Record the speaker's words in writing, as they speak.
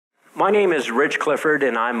My name is Rich Clifford,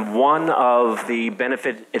 and I'm one of the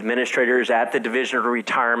benefit administrators at the Division of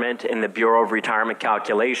Retirement in the Bureau of Retirement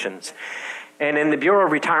Calculations. And in the Bureau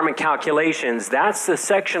of Retirement Calculations, that's the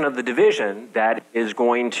section of the division that is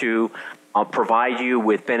going to provide you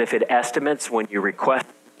with benefit estimates when you request.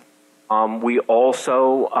 We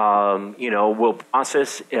also, will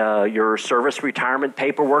process your service retirement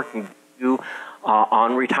paperwork and do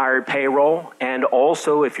on retired payroll. And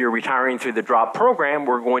also, if you're retiring through the DROP program,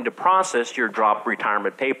 we're going to process your DROP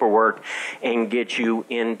retirement paperwork and get you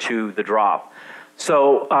into the DROP.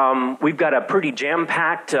 So we've got a pretty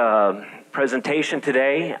jam-packed presentation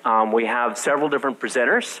today. We have several different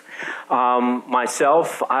presenters.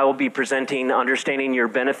 Myself, I will be presenting Understanding Your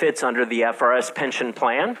Benefits under the FRS Pension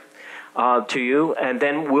Plan to you, and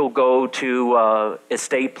then we'll go to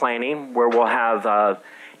estate planning, where we'll have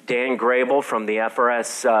Dan Grable from the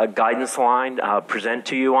FRS guidance line present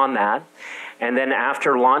to you on that. And then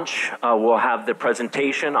after lunch, we'll have the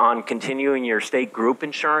presentation on continuing your state group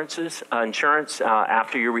insurance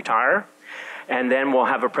after you retire. And then we'll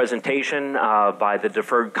have a presentation by the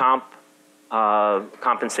Deferred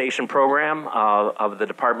Compensation Program of the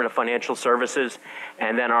Department of Financial Services.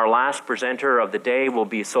 And then our last presenter of the day will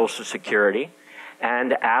be Social Security.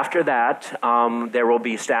 And after that, there will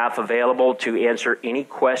be staff available to answer any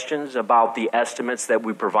questions about the estimates that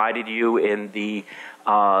we provided you in the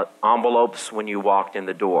envelopes when you walked in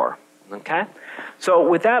the door. Okay? So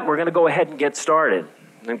with that, we're going to go ahead and get started.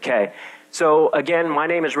 Okay. So again, my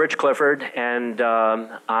name is Rich Clifford, and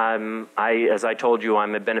as I told you,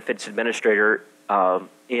 I'm a benefits administrator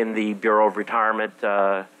in the Bureau of Retirement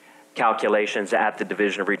Calculations at the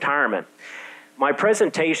Division of Retirement. My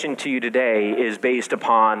presentation to you today is based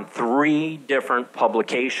upon 3 different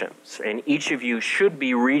publications, and each of you should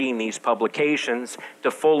be reading these publications to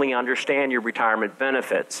fully understand your retirement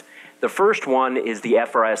benefits. The first one is the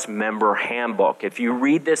FRS Member Handbook. If you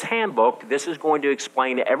read this handbook, this is going to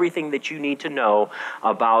explain everything that you need to know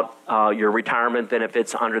about your retirement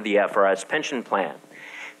benefits under the FRS Pension Plan.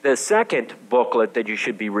 The second booklet that you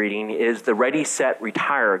should be reading is the Ready, Set,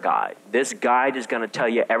 Retire Guide. This guide is going to tell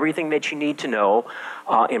you everything that you need to know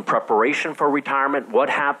in preparation for retirement, what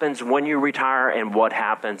happens when you retire, and what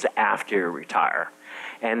happens after you retire.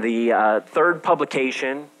 And the third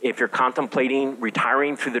publication, if you're contemplating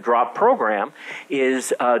retiring through the DROP program,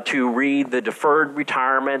 is to read the Deferred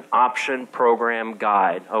Retirement Option Program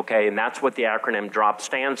Guide, okay? And that's what the acronym DROP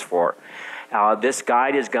stands for. This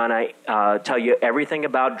guide is going to tell you everything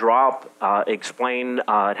about DROP, explain,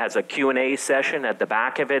 it has a Q&A session at the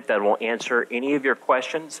back of it that will answer any of your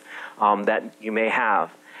questions that you may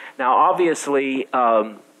have. Now, obviously,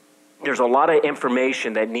 there's a lot of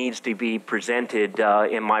information that needs to be presented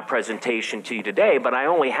in my presentation to you today, but I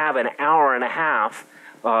only have an hour and a half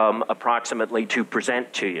approximately to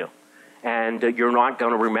present to you. And you're not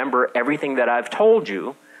going to remember everything that I've told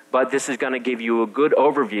you, but this is going to give you a good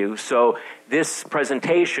overview. So this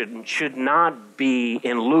presentation should not be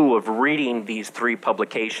in lieu of reading these 3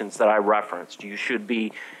 publications that I referenced. You should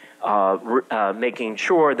be making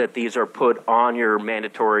sure that these are put on your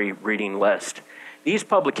mandatory reading list. These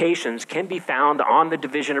publications can be found on the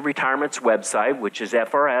Division of Retirement's website, which is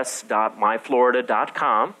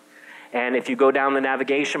frs.myflorida.com. And if you go down the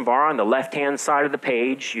navigation bar on the left-hand side of the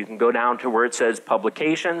page, you can go down to where it says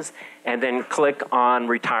Publications and then click on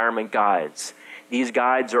Retirement Guides. These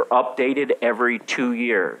guides are updated every 2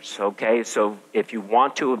 years, okay? So if you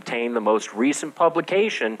want to obtain the most recent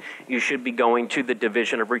publication, you should be going to the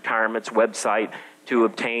Division of Retirement's website to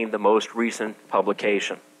obtain the most recent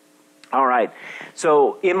publication. All right,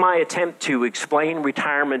 so in my attempt to explain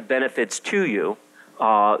retirement benefits to you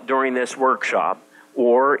during this workshop,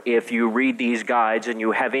 or if you read these guides and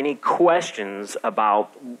you have any questions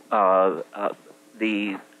about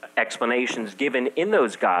the explanations given in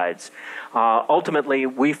those guides, ultimately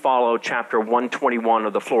we follow Chapter 121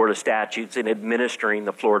 of the Florida Statutes in administering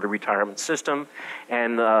the Florida retirement system,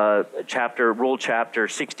 and Rule Chapter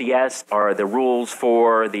 60S are the rules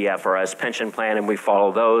for the FRS pension plan, and we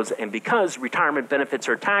follow those. And because retirement benefits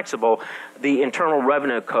are taxable, the Internal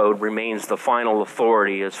Revenue Code remains the final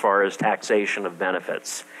authority as far as taxation of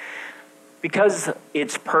benefits. Because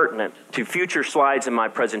it's pertinent to future slides in my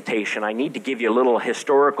presentation, I need to give you a little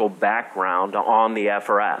historical background on the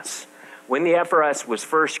FRS. When the FRS was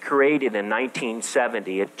first created in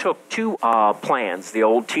 1970, it took 2 plans, the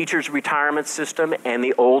old Teachers Retirement System and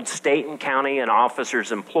the old State and County and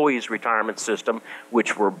Officers Employees Retirement System,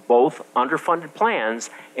 which were both underfunded plans,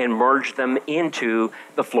 and merged them into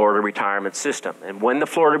the Florida Retirement System. And when the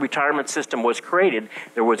Florida Retirement System was created,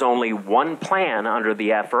 there was only one plan under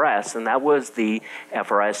the FRS, and that was the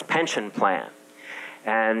FRS Pension Plan.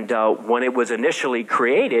 And when it was initially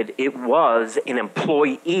created, it was an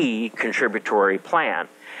employee contributory plan.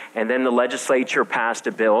 And then the legislature passed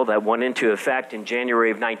a bill that went into effect in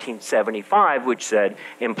January of 1975, which said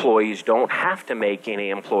employees don't have to make any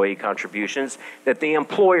employee contributions, that the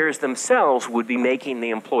employers themselves would be making the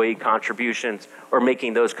employee contributions or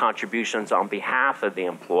making those contributions on behalf of the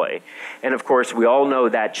employee. And of course, we all know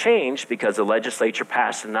that changed because the legislature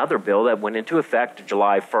passed another bill that went into effect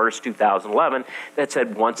July 1st, 2011, that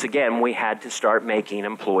said once again we had to start making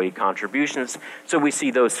employee contributions. So we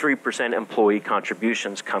see those 3% employee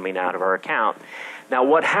contributions coming out of our account. Now,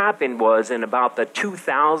 what happened was in about the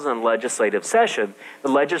 2000 legislative session, the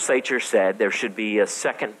legislature said there should be a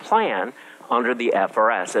second plan under the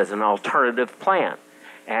FRS as an alternative plan.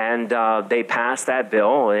 And they passed that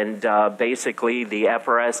bill, and basically the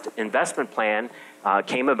FRS investment plan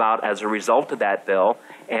came about as a result of that bill,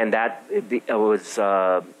 and that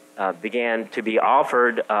began to be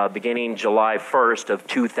offered beginning July 1st of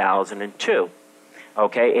 2002.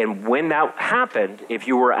 Okay, and when that happened, if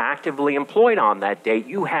you were actively employed on that date,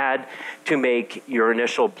 you had to make your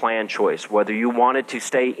initial plan choice, whether you wanted to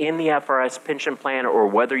stay in the FRS pension plan or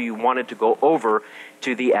whether you wanted to go over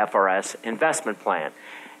to the FRS investment plan.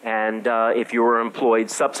 And if you were employed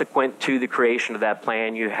subsequent to the creation of that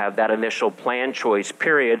plan, you have that initial plan choice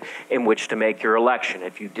period in which to make your election.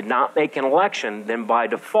 If you did not make an election, then by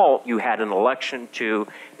default, you had an election to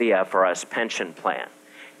the FRS pension plan.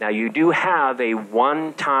 Now, you do have a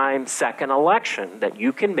one-time second election that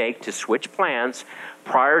you can make to switch plans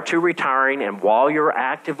prior to retiring and while you're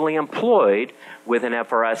actively employed with an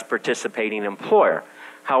FRS participating employer.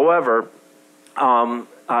 However,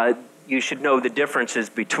 you should know the differences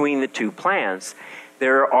between the two plans.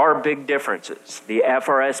 There are big differences. The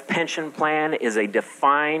FRS pension plan is a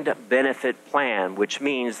defined benefit plan, which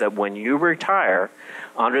means that when you retire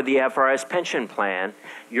under the FRS pension plan,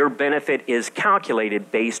 your benefit is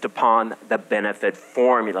calculated based upon the benefit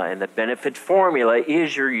formula. And the benefit formula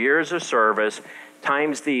is your years of service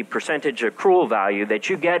times the percentage accrual value that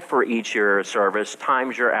you get for each year of service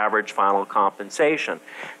times your average final compensation.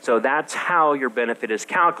 So that's how your benefit is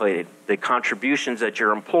calculated. The contributions that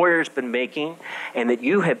your employer's been making and that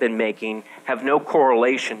you have been making have no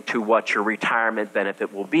correlation to what your retirement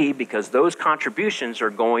benefit will be because those contributions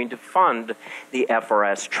are going to fund the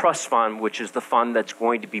FRS trust fund, which is the fund that's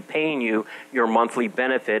going to be paying you your monthly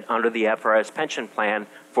benefit under the FRS pension plan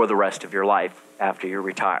for the rest of your life after you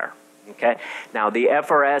retire. Okay. Now, the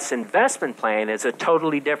FRS investment plan is a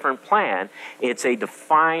totally different plan. It's a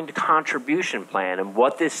defined contribution plan. And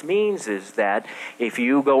what this means is that if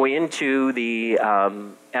you go into the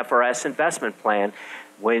FRS investment plan,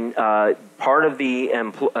 when part of the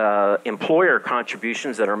employer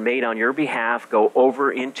contributions that are made on your behalf go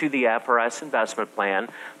over into the FRS investment plan,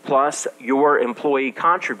 plus your employee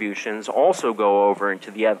contributions also go over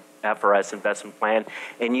into the FRS investment plan,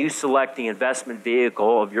 and you select the investment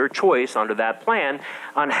vehicle of your choice under that plan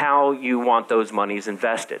on how you want those monies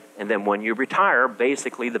invested. And then when you retire,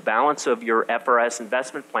 basically the balance of your FRS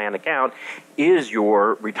investment plan account is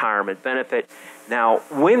your retirement benefit. Now,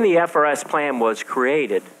 when the FRS plan was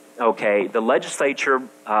created, okay, the legislature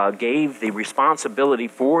gave the responsibility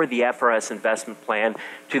for the FRS investment plan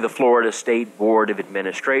to the Florida State Board of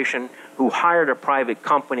Administration, who hired a private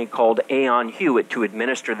company called Aon Hewitt to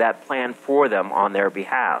administer that plan for them on their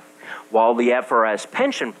behalf. While the FRS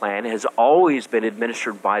pension plan has always been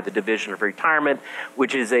administered by the Division of Retirement,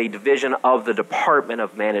 which is a division of the Department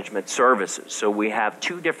of Management Services. So we have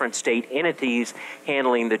two different state entities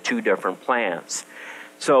handling the two different plans.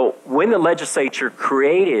 So when the legislature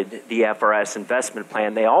created the FRS investment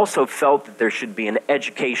plan, they also felt that there should be an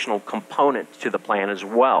educational component to the plan as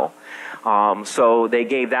well. So they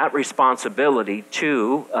gave that responsibility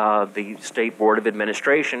to the State Board of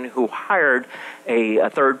Administration, who hired a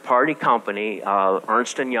third-party company,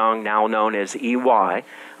 Ernst & Young, now known as EY,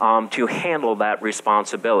 to handle that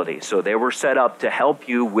responsibility. So they were set up to help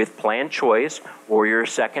you with plan choice or your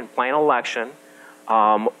second plan election,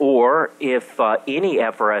 or if any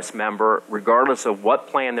FRS member, regardless of what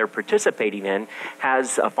plan they're participating in,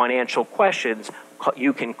 has financial questions,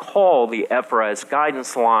 you can call the FRS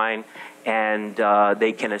guidance line and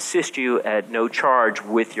they can assist you at no charge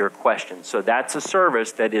with your questions. So that's a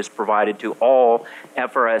service that is provided to all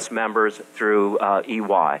FRS members through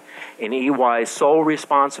EY. And EY's sole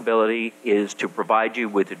responsibility is to provide you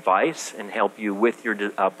with advice and help you with your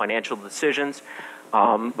financial decisions.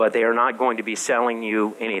 But they are not going to be selling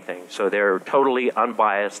you anything. So they're totally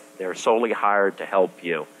unbiased. They're solely hired to help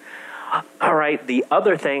you. All right, the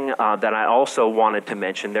other thing that I also wanted to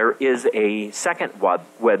mention, there is a second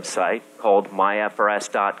website called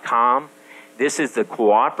myfrs.com. This is the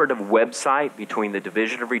cooperative website between the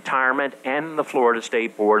Division of Retirement and the Florida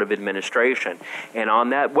State Board of Administration. And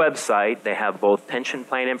on that website, they have both pension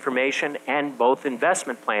plan information and both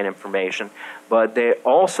investment plan information, but they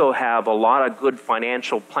also have a lot of good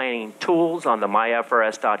financial planning tools on the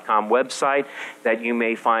myfrs.com website that you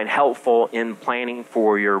may find helpful in planning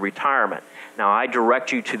for your retirement. Now, I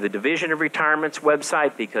direct you to the Division of Retirement's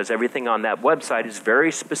website because everything on that website is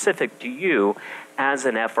very specific to you as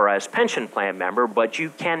an FRS pension plan member, but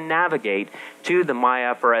you can navigate to the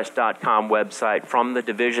myfrs.com website from the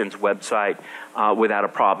Division's website without a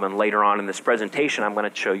problem. And later on in this presentation, I'm going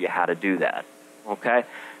to show you how to do that. Okay?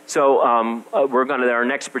 So our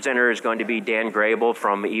next presenter is going to be Dan Grable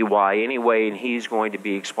from EY anyway, and he's going to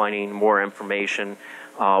be explaining more information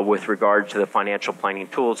with regard to the financial planning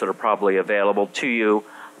tools that are probably available to you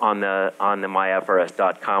on the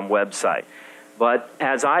myfrs.com website. But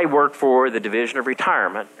as I work for the Division of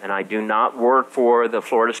Retirement, and I do not work for the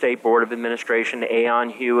Florida State Board of Administration, Aon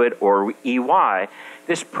Hewitt, or EY,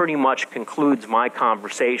 this pretty much concludes my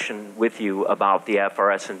conversation with you about the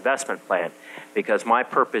FRS investment plan, because my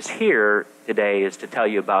purpose here today is to tell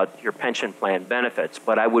you about your pension plan benefits.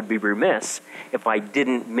 But I would be remiss if I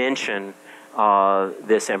didn't mention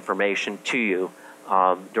this information to you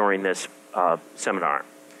during this seminar.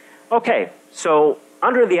 Okay, so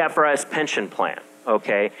under the FRS pension plan,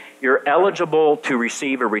 okay, you're eligible to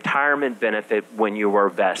receive a retirement benefit when you are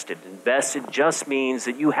vested. And vested just means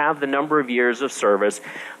that you have the number of years of service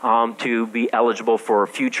to be eligible for a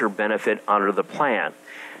future benefit under the plan.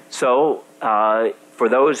 So for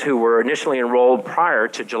those who were initially enrolled prior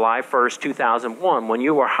to July 1st, 2001, when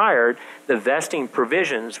you were hired, the vesting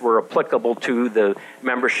provisions were applicable to the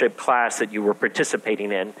membership class that you were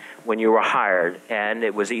participating in when you were hired, and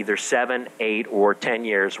it was either 7, 8, or 10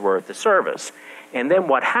 years worth of service. And then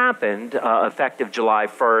what happened, effective July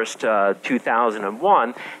 1st,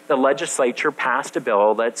 2001, the legislature passed a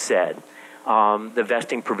bill that said the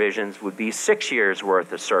vesting provisions would be 6 years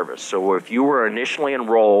worth of service. So if you were initially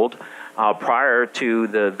enrolled prior to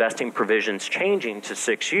the vesting provisions changing to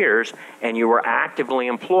 6 years, and you were actively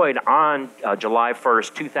employed on July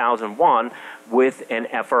 1st, 2001 with an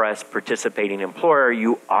FRS participating employer,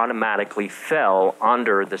 you automatically fell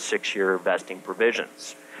under the 6-year vesting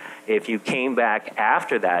provisions. If you came back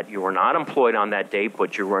after that, you were not employed on that date,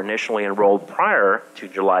 but you were initially enrolled prior to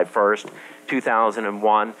July 1st,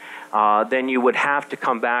 2001, then you would have to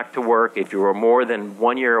come back to work. If you were more than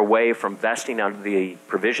 1 year away from vesting under the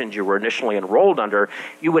provisions you were initially enrolled under,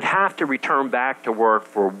 you would have to return back to work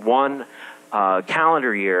for one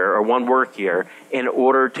calendar year or one work year in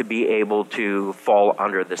order to be able to fall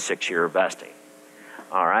under the 6-year vesting.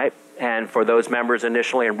 All right? And for those members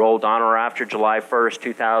initially enrolled on or after July 1st,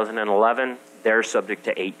 2011, they're subject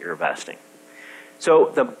to 8-year vesting.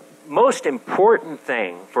 So the most important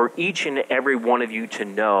thing for each and every one of you to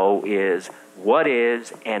know is what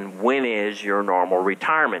is and when is your normal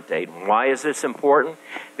retirement date. And why is this important?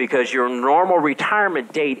 Because your normal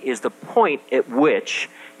retirement date is the point at which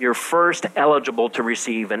you're first eligible to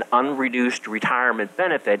receive an unreduced retirement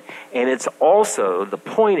benefit, and it's also the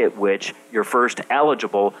point at which you're first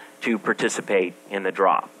eligible to participate in the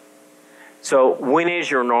drop. So when is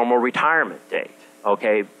your normal retirement date?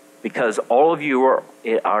 Okay, because all of you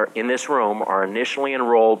are in this room are initially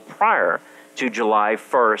enrolled prior to July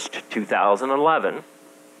 1st, 2011.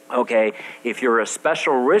 Okay, if you're a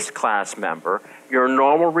special risk class member, your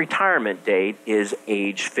normal retirement date is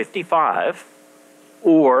age 55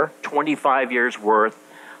 or 25 years worth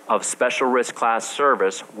of special risk class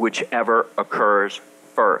service, whichever occurs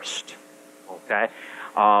first. Okay.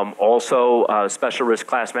 Also, special risk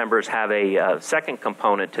class members have a second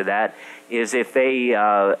component to that, is if they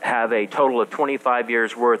have a total of 25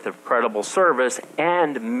 years worth of credible service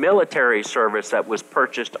and military service that was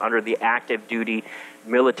purchased under the active duty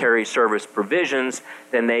military service provisions,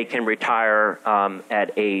 then they can retire at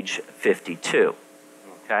age 52.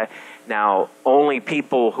 Okay? Now, only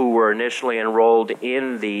people who were initially enrolled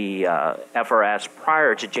in the FRS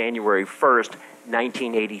prior to January 1st,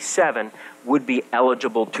 1987 would be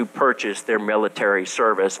eligible to purchase their military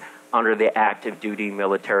service under the active duty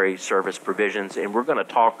military service provisions, and we're going to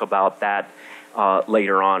talk about that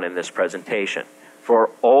later on in this presentation. For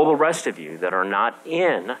all the rest of you that are not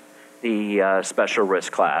in the special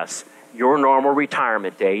risk class, your normal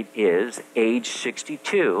retirement date is age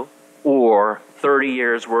 62 or 30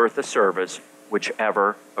 years worth of service,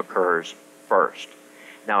 whichever occurs first.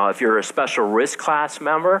 Now, if you're a special risk class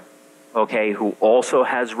member, okay, who also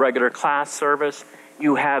has regular class service,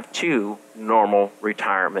 you have 2 normal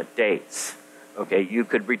retirement dates. Okay, you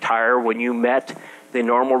could retire when you met the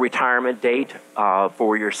normal retirement date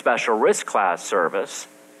for your special risk class service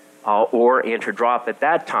or enter drop at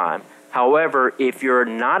that time. However, if you're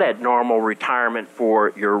not at normal retirement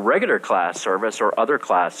for your regular class service or other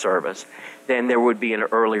class service, then there would be an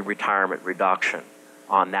early retirement reduction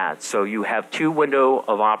on that. So you have two window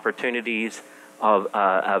of opportunities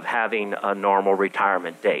of having a normal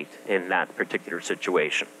retirement date in that particular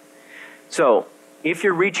situation. So if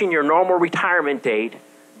you're reaching your normal retirement date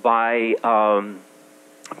by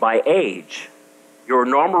age, your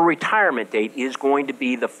normal retirement date is going to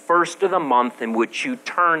be the first of the month in which you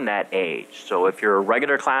turn that age. So if you're a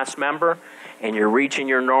regular class member and you're reaching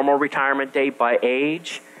your normal retirement date by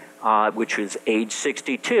age, which is age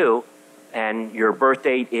 62, and your birth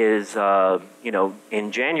date is,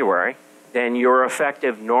 in January, then your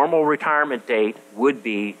effective normal retirement date would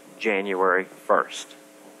be January 1st,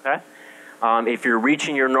 okay? If you're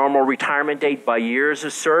reaching your normal retirement date by years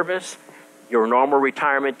of service, your normal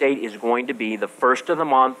retirement date is going to be the first of the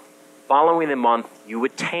month following the month you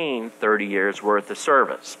attain 30 years worth of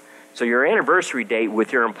service. So your anniversary date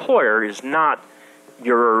with your employer is not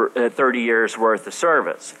your 30 years worth of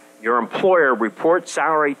service. Your employer reports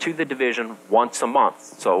salary to the division once a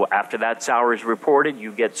month. So after that salary is reported,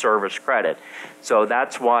 you get service credit. So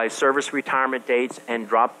that's why service retirement dates and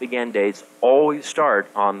drop begin dates always start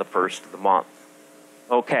on the first of the month.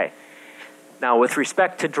 Okay. Now with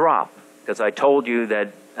respect to drop, because I told you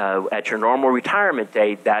that at your normal retirement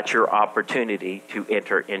date, that's your opportunity to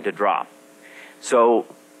enter into drop. So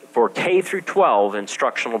for K through 12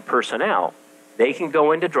 instructional personnel, they can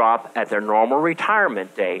go into drop at their normal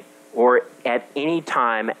retirement date or at any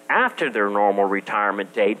time after their normal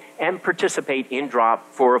retirement date and participate in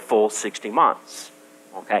drop for a full 60 months.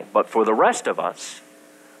 Okay, but for the rest of us,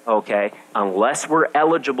 okay, unless we're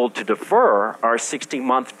eligible to defer our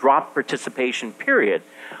 60-month drop participation period,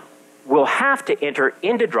 we'll have to enter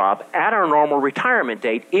into drop at our normal retirement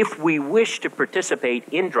date if we wish to participate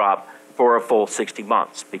in drop for a full 60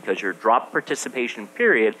 months, because your drop participation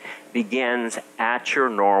period begins at your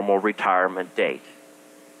normal retirement date.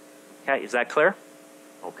 Okay, is that clear?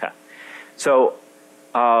 Okay. So,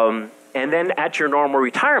 and then at your normal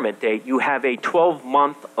retirement date, you have a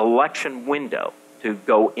 12-month election window to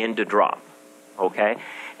go into drop, okay?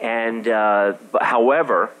 And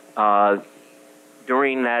however,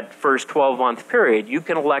 during that first 12-month period, you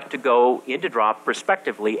can elect to go into drop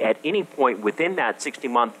prospectively at any point within that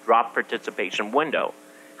 60-month drop participation window.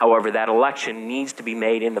 However, that election needs to be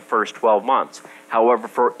made in the first 12 months. However,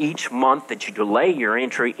 for each month that you delay your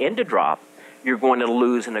entry into drop, you're going to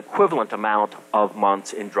lose an equivalent amount of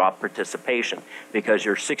months in drop participation because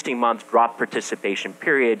your 60-month drop participation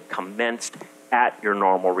period commenced at your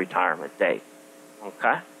normal retirement date.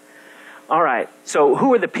 Okay? All right, so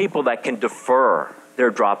who are the people that can defer their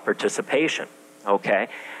drop participation? Okay,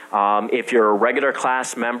 if you're a regular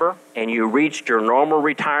class member and you reached your normal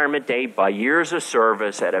retirement date by years of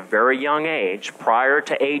service at a very young age, prior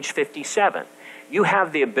to age 57, you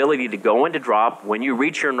have the ability to go into drop when you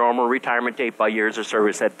reach your normal retirement date by years of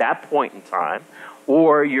service at that point in time,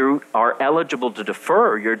 or you are eligible to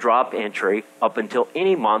defer your drop entry up until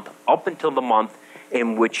any month, up until the month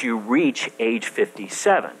in which you reach age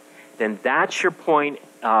 57. Then that's your point,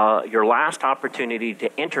 your last opportunity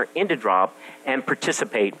to enter into drop and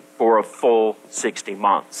participate for a full 60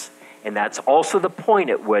 months. And that's also the point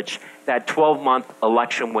at which that 12-month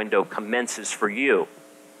election window commences for you,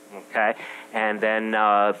 okay? And then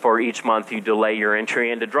for each month you delay your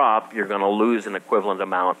entry into drop, you're going to lose an equivalent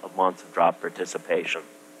amount of months of drop participation.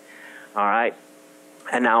 All right?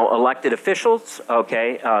 And now elected officials,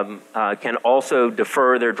 okay, can also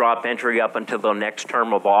defer their drop entry up until the next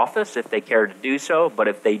term of office if they care to do so. But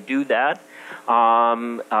if they do that,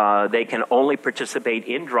 they can only participate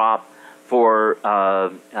in drop for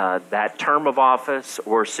that term of office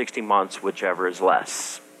or 60 months, whichever is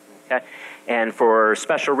less. Okay, and for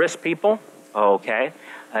special risk people, okay,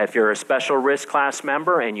 if you're a special risk class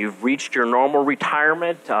member and you've reached your normal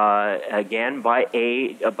retirement, again, by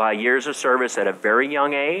years of service at a very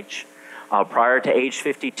young age, prior to age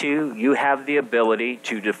 52, you have the ability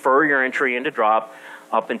to defer your entry into drop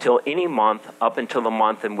up until any month, up until the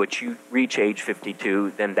month in which you reach age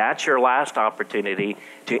 52. Then that's your last opportunity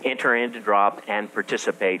to enter into drop and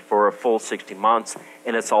participate for a full 60 months.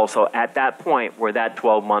 And it's also at that point where that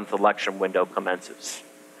 12-month election window commences.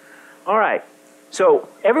 All right. So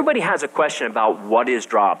everybody has a question about what is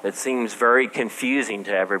drop. It seems very confusing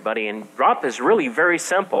to everybody, and drop is really very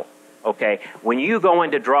simple, okay? When you go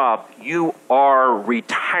into drop, you are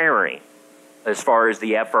retiring as far as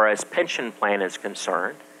the FRS pension plan is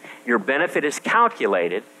concerned. Your benefit is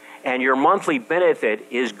calculated, And your monthly benefit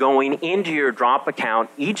is going into your drop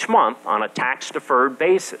account each month on a tax-deferred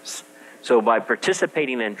basis. So by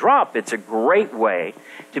participating in drop, it's a great way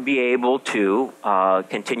to be able to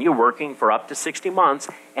continue working for up to 60 months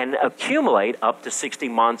and accumulate up to 60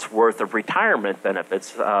 months worth of retirement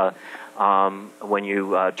benefits when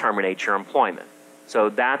you terminate your employment. So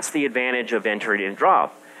that's the advantage of entering in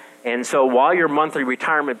drop. And so while your monthly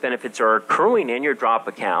retirement benefits are accruing in your drop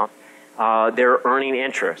account, they're earning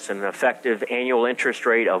interest, an effective annual interest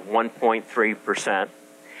rate of 1.3%.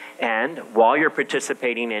 And while you're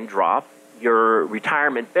participating in drop, your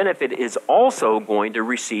retirement benefit is also going to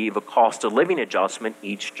receive a cost of living adjustment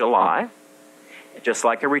each July, just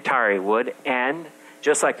like a retiree would. And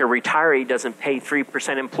just like a retiree doesn't pay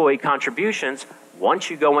 3% employee contributions,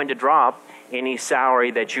 once you go into drop, any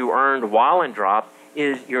salary that you earned while in drop,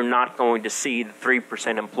 you're not going to see the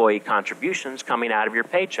 3% employee contributions coming out of your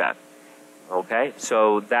paycheck. Okay,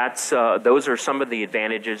 so those are some of the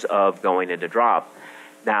advantages of going into drop.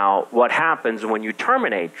 Now, what happens when you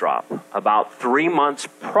terminate drop? About 3 months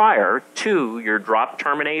prior to your drop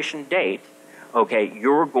termination date, okay,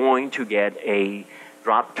 you're going to get a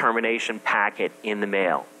drop termination packet in the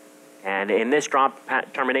mail. And in this drop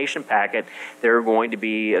termination packet, there are going to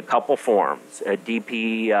be a couple forms, a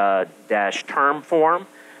DP-term form,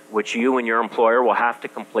 which you and your employer will have to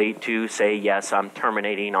complete to say, yes, I'm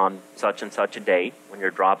terminating on such and such a date when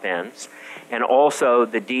your drop ends. And also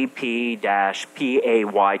the DP-PAYT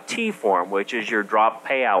form, which is your drop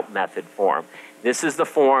payout method form. This is the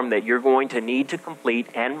form that you're going to need to complete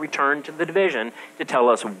and return to the division to tell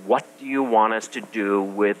us what do you want us to do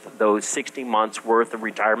with those 60 months worth of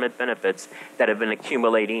retirement benefits that have been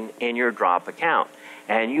accumulating in your drop account.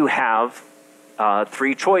 And you have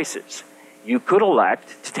 3 choices. You could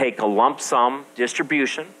elect to take a lump sum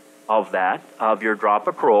distribution of your drop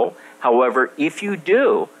accrual. However, if you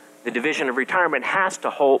do, the Division of Retirement has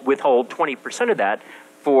to withhold 20% of that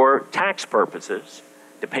for tax purposes.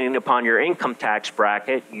 Depending upon your income tax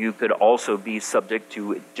bracket, you could also be subject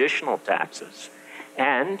to additional taxes.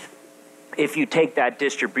 And if you take that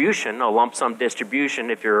distribution, a lump sum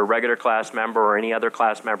distribution, if you're a regular class member or any other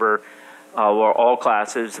class member, or all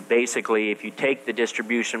classes, basically, if you take the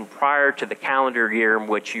distribution prior to the calendar year in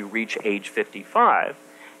which you reach age 55,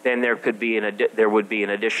 then there would be an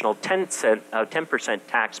additional 10%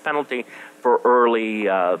 tax penalty for early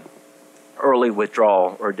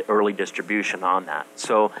withdrawal or early distribution on that.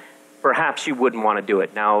 So perhaps you wouldn't want to do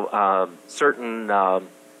it. Now, certain law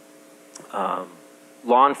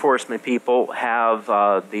enforcement people have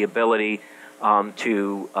the ability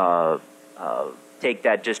to take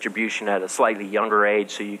that distribution at a slightly younger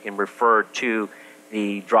age, so you can refer to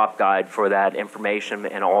the drop guide for that information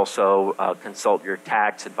and also consult your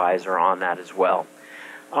tax advisor on that as well.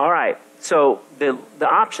 All right, so the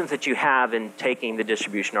options that you have in taking the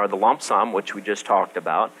distribution are the lump sum, which we just talked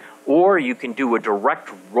about, or you can do a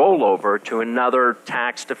direct rollover to another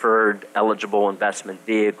tax-deferred eligible investment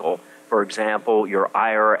vehicle. For example, your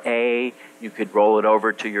IRA, you could roll it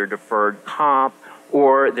over to your deferred comp,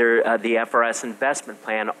 or the FRS investment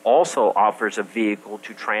plan also offers a vehicle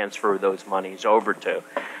to transfer those monies over to.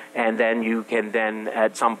 And then you can then,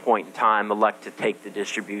 at some point in time, elect to take the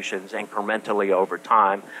distributions incrementally over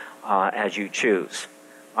time as you choose.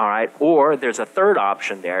 All right, or there's a third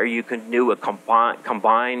option there. You can do a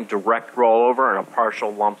combined direct rollover and a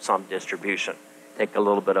partial lump sum distribution. Take a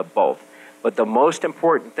little bit of both. But the most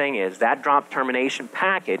important thing is that drop termination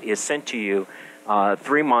packet is sent to you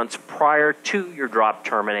 3 months prior to your drop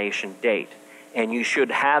termination date. And you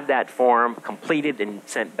should have that form completed and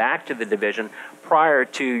sent back to the division prior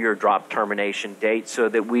to your drop termination date so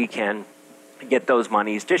that we can get those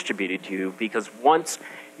monies distributed to you. Because once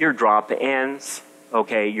your drop ends,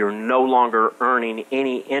 okay, you're no longer earning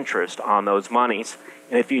any interest on those monies.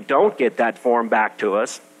 And if you don't get that form back to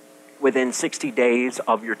us within 60 days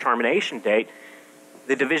of your termination date,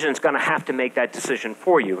 the division is going to have to make that decision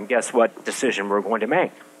for you. And guess what decision we're going to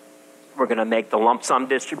make? We're going to make the lump sum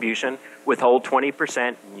distribution, withhold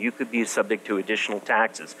 20%, and you could be subject to additional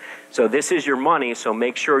taxes. So this is your money, so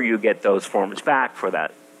make sure you get those forms back for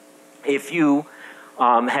that. If you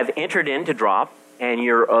have entered into drop and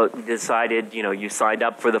you're decided, you signed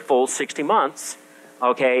up for the full 60 months,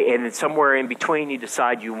 okay, and somewhere in between you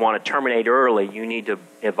decide you want to terminate early, you need to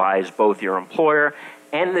advise both your employer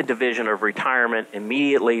and the Division of Retirement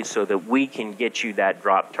immediately so that we can get you that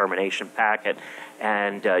drop termination packet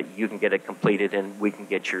and you can get it completed and we can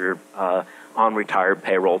get your on-retired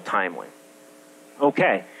payroll timely.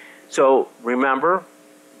 Okay, so remember,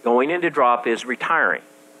 going into drop is retiring.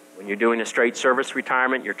 When you're doing a straight service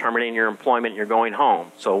retirement, you're terminating your employment, you're going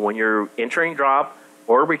home. So when you're entering drop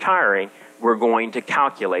or retiring, we're going to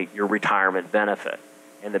calculate your retirement benefit.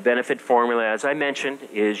 And the benefit formula, as I mentioned,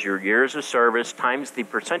 is your years of service times the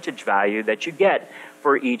percentage value that you get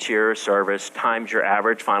for each year of service times your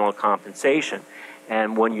average final compensation.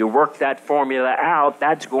 And when you work that formula out,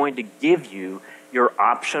 that's going to give you your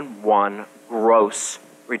option 1 gross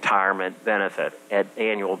retirement benefit,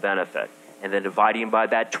 annual benefit. And then dividing by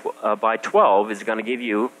that by 12 is going to give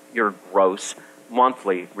you your gross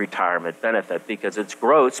monthly retirement benefit, because it's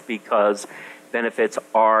gross because benefits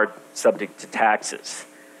are subject to taxes.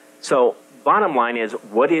 So bottom line is,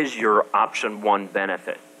 what is your option 1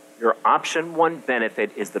 benefit? Your option 1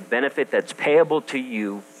 benefit is the benefit that's payable to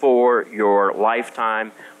you for your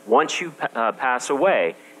lifetime. Once you pass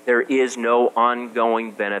away, there is no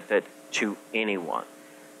ongoing benefit to anyone.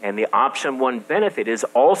 And the option 1 benefit is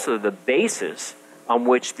also the basis on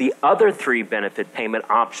which the other 3 benefit payment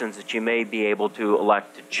options that you may be able to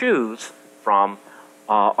elect to choose from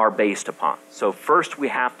are based upon. So first we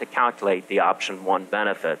have to calculate the option 1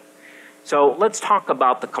 benefit. So let's talk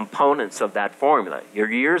about the components of that formula. Your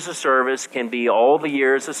years of service can be all the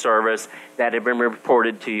years of service that have been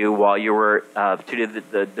reported to you while you were to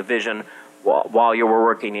the division while you were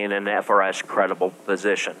working in an FRS credible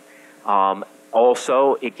position.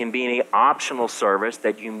 Also, it can be any optional service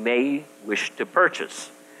that you may wish to purchase.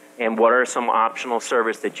 And what are some optional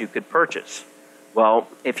service that you could purchase? Well,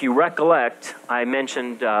 if you recollect, I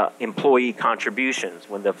mentioned employee contributions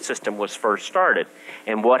when the system was first started.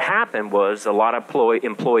 And what happened was a lot of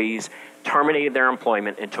employees terminated their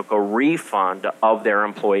employment and took a refund of their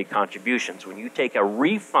employee contributions. When you take a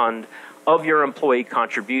refund of your employee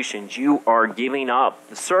contributions, you are giving up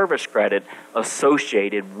the service credit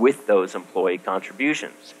associated with those employee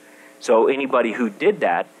contributions. So anybody who did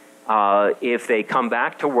that, if they come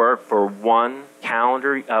back to work for one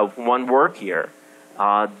work year,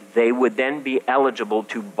 they would then be eligible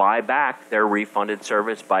to buy back their refunded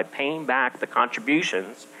service by paying back the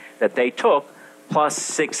contributions that they took plus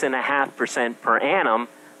 6.5% per annum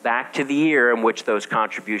back to the year in which those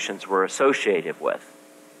contributions were associated with.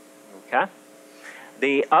 Okay?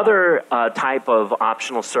 The other type of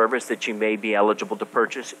optional service that you may be eligible to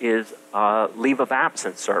purchase is leave of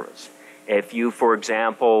absence service. If you, for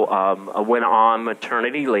example, went on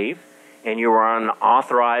maternity leave and you were on an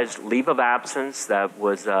authorized leave of absence that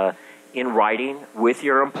was in writing with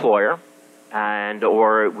your employer, and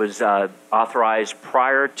or it was authorized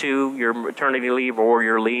prior to your maternity leave or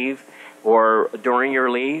your leave or during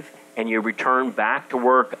your leave, and you return back to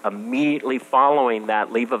work immediately following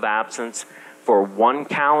that leave of absence for 1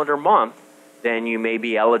 calendar month, then you may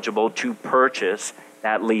be eligible to purchase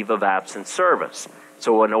that leave of absence service.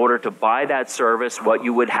 So in order to buy that service, what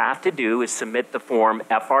you would have to do is submit the form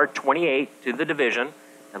FR28 to the division,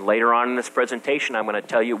 and later on in this presentation I'm going to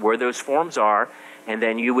tell you where those forms are, and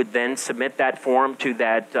then you would then submit that form to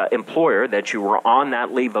that employer that you were on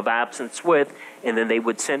that leave of absence with, and then they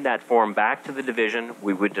would send that form back to the division.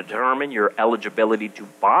 We would determine your eligibility to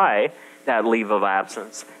buy that leave of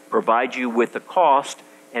absence, provide you with the cost,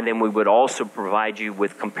 and then we would also provide you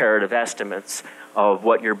with comparative estimates of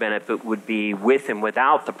what your benefit would be with and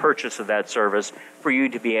without the purchase of that service for you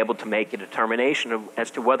to be able to make a determination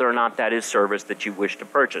as to whether or not that is service that you wish to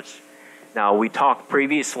purchase. Now, we talked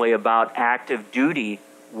previously about active duty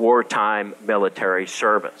wartime military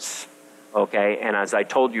service, okay? And as I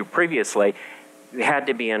told you previously, you had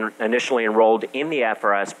to be initially enrolled in the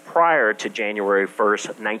FRS prior to January 1st,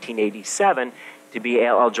 1987 to be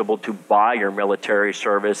eligible to buy your military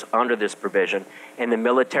service under this provision. And the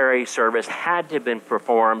military service had to have been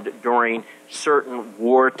performed during certain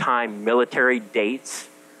wartime military dates,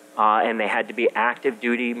 and they had to be active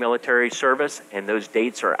duty military service, and those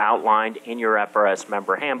dates are outlined in your FRS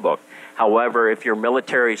member handbook. However, if your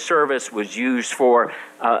military service was used for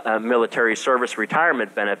a military service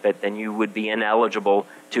retirement benefit, then you would be ineligible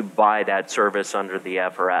to buy that service under the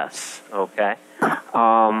FRS, okay?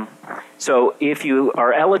 So if you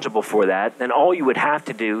are eligible for that, then all you would have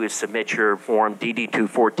to do is submit your form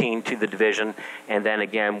DD-214 to the division, and then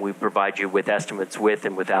again, we provide you with estimates with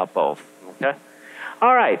and without both, okay?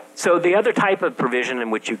 All right, so the other type of provision in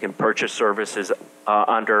which you can purchase services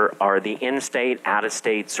under are the in-state,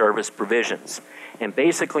 out-of-state service provisions. And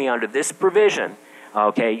basically under this provision,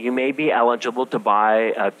 okay, you may be eligible to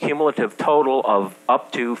buy a cumulative total of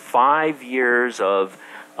up to 5 years of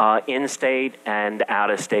in-state and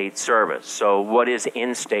out-of-state service. So what is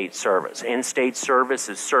in-state service? In-state service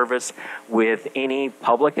is service with any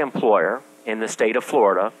public employer in the state of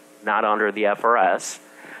Florida, not under the FRS,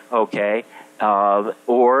 okay,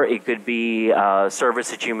 or it could be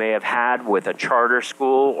service that you may have had with a charter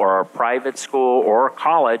school or a private school or a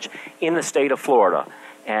college in the state of Florida.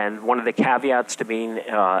 And one of the caveats to being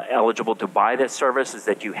eligible to buy this service is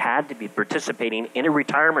that you had to be participating in a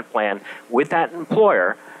retirement plan with that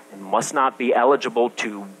employer and must not be eligible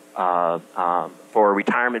to for a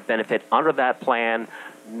retirement benefit under that plan,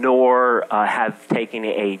 nor have taken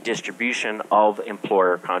a distribution of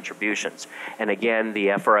employer contributions. And again, the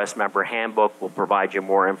FRS member handbook will provide you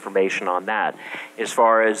more information on that. As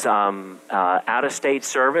far as out-of-state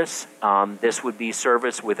service, this would be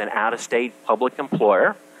service with an out-of-state public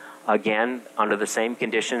employer. Again, under the same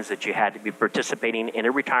conditions that you had to be participating in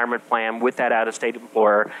a retirement plan with that out-of-state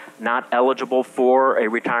employer, not eligible for a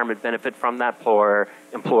retirement benefit from that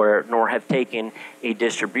employer, nor have taken a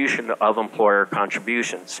distribution of employer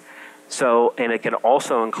contributions. So, and it can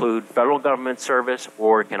also include federal government service,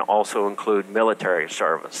 or it can also include military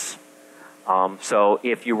service. So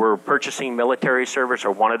if you were purchasing military service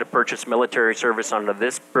or wanted to purchase military service under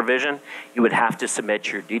this provision, you would have to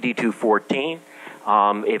submit your DD-214.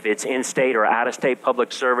 If it's in-state or out-of-state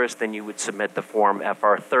public service, then you would submit the form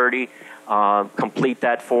FR30, complete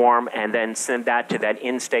that form, and then send that to that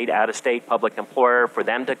in-state, out-of-state public employer for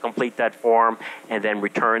them to complete that form, and then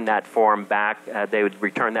return that form back. They would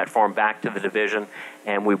return that form back to the division,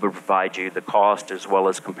 and we would provide you the cost as well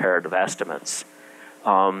as comparative estimates.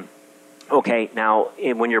 Okay, now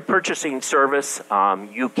when you're purchasing service,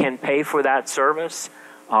 you can pay for that service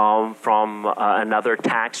from another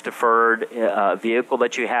tax-deferred vehicle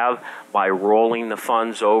that you have by rolling the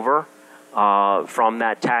funds over from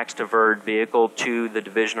that tax-deferred vehicle to the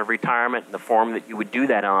Division of Retirement. And the form that you would do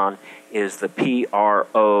that on is the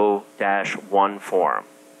PRO-1 form,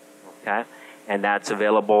 okay? And that's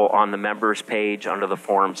available on the members page under the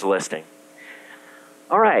forms listing.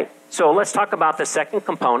 All right, so let's talk about the second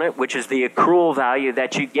component, which is the accrual value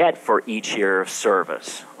that you get for each year of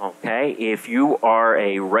service, okay? If you are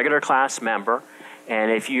a regular class member,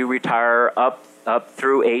 and if you retire up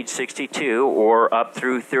through age 62 or up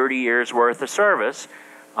through 30 years worth of service,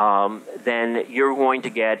 then you're going to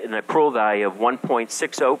get an accrual value of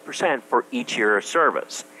 1.60% for each year of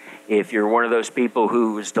service. If you're one of those people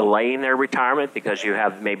who's delaying their retirement because you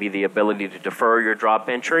have maybe the ability to defer your drop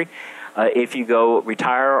entry, if you go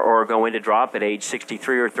retire or go into drop at age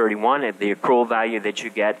 63 or 31, the accrual value that you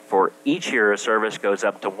get for each year of service goes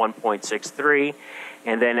up to 1.63,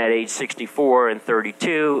 and then at age 64 and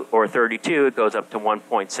 32 or 32, it goes up to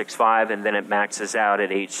 1.65, and then it maxes out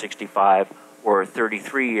at age 65 or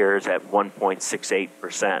 33 years at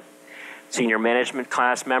 1.68%. Senior management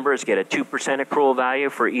class members get a 2% accrual value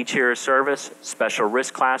for each year of service. Special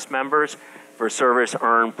risk class members, for service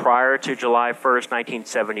earned prior to July 1st,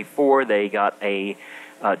 1974, they got a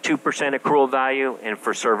 2% accrual value, and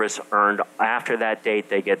for service earned after that date,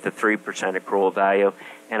 they get the 3% accrual value.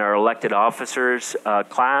 And our elected officers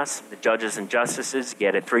class, the judges and justices,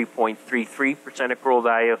 get a 3.33% accrual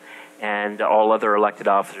value, and all other elected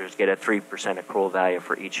officers get a 3% accrual value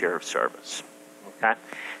for each year of service. Okay?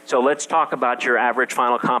 So let's talk about your average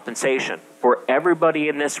final compensation. For everybody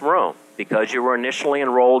in this room, because you were initially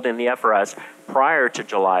enrolled in the FRS prior to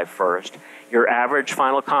July 1st, your average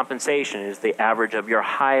final compensation is the average of your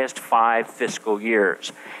highest 5 fiscal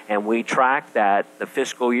years. And we track that the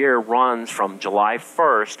fiscal year runs from July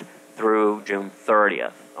 1st through June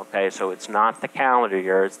 30th. Okay, so it's not the calendar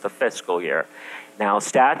year, it's the fiscal year. Now,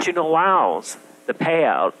 statute allows the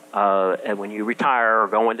payout, and when you retire or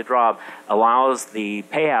go into drop, allows the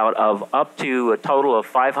payout of up to a total of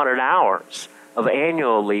 500 hours of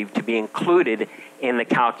annual leave to be included in the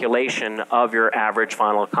calculation of your average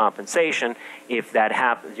final compensation if that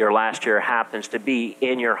happens, your last year happens to be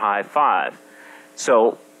in your high 5.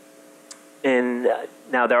 So,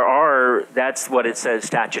 now that's what it says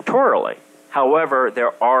statutorily. However,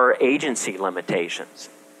 there are agency limitations.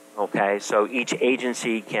 Okay, so each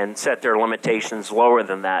agency can set their limitations lower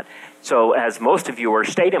than that. So as most of you are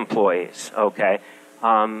state employees, okay,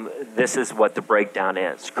 this is what the breakdown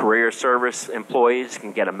is. Career service employees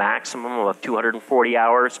can get a maximum of 240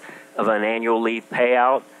 hours of an annual leave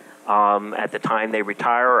payout at the time they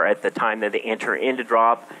retire or at the time that they enter into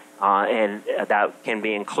drop, and that can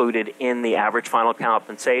be included in the average final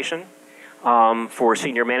compensation. For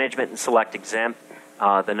senior management and select exempt,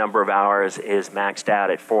 the number of hours is maxed out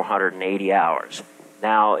at 480 hours.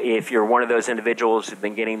 Now, if you're one of those individuals who've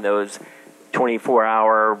been getting those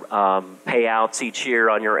 24-hour payouts each year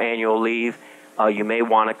on your annual leave, you may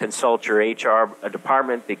want to consult your HR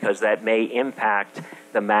department because that may impact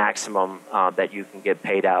the maximum that you can get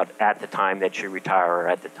paid out at the time that you retire or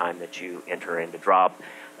at the time that you enter into drop.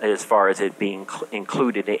 as far as it being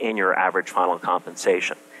included in your average final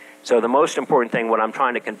compensation. So the most important thing, what I'm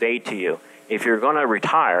trying to convey to you, if you're going to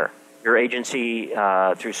retire, your agency,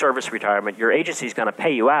 through service retirement, your agency is going to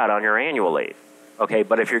pay you out on your annual leave. Okay,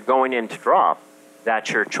 but if you're going in to drop,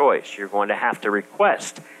 that's your choice. You're going to have to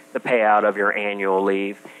request the payout of your annual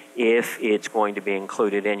leave if it's going to be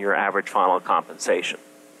included in your average final compensation.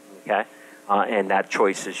 Okay, and that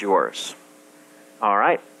choice is yours. All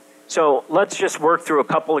right. So let's just work through a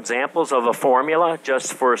couple examples of a formula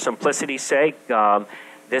just for simplicity's sake.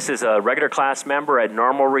 This is a regular class member at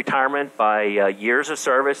normal retirement by years of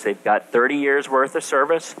service. They've got 30 years worth of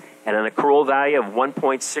service and an accrual value of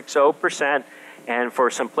 1.60%. And for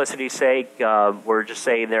simplicity's sake, we're just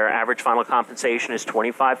saying their average final compensation is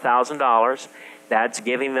 $25,000. That's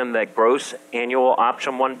giving them the gross annual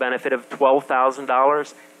option 1 benefit of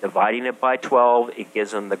 $12,000. Dividing it by 12, it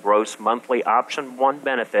gives them the gross monthly option 1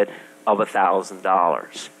 benefit of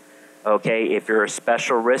 $1,000. Okay, if you're a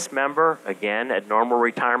special risk member, again, at normal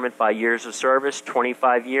retirement by years of service,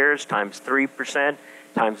 25 years times 3%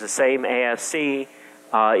 times the same AFC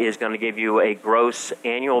is going to give you a gross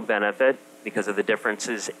annual benefit because of the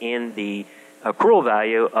differences in the accrual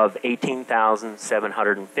value of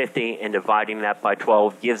 $18,750, and dividing that by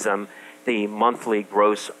 12 gives them the monthly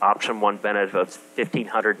gross option 1 benefit of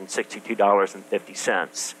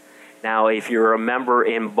 $1,562.50. Now, if you're a member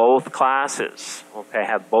in both classes, okay,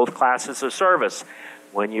 have both classes of service,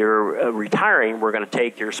 when you're retiring, we're going to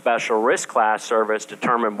take your special risk class service,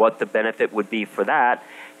 determine what the benefit would be for that,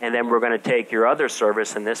 and then we're going to take your other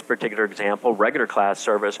service, in this particular example, regular class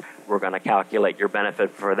service, we're going to calculate your benefit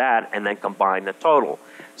for that and then combine the total.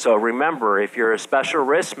 So remember, if you're a special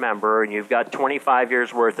risk member and you've got 25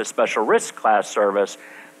 years worth of special risk class service,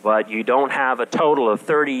 but you don't have a total of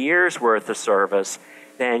 30 years worth of service,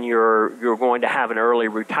 then you're going to have an early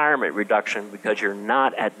retirement reduction because you're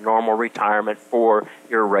not at normal retirement for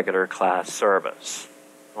your regular class service.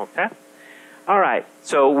 Okay? All right,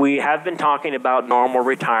 so we have been talking about normal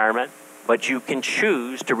retirement, but you can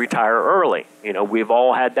choose to retire early. You know, we've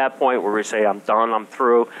all had that point where we say, I'm done, I'm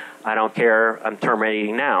through, I don't care, I'm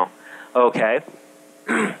terminating now. Okay,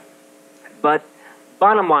 but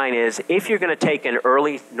bottom line is, if you're going to take an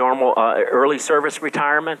early service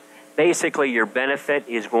retirement, basically your benefit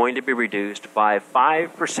is going to be reduced by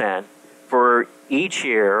 5% for each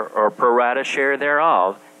year or pro rata share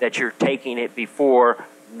thereof that you're taking it before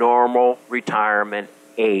normal retirement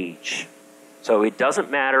age. So it doesn't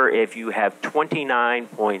matter if you have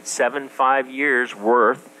 29.75 years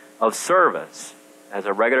worth of service as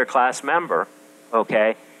a regular class member,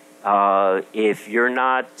 okay? If you're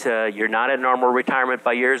not at normal retirement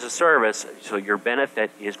by years of service, so your benefit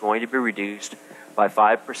is going to be reduced by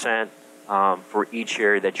 5% for each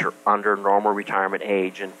year that you're under normal retirement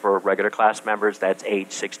age. And for regular class members, that's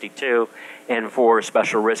age 62. And for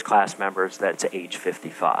special risk class members, that's age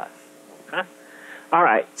 55. Okay? All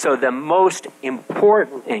right, so the most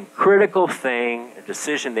important and critical thing, a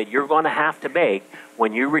decision that you're going to have to make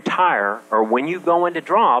when you retire or when you go into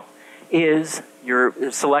drop, is you're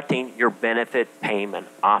selecting your benefit payment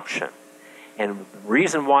option. And the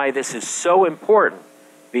reason why this is so important,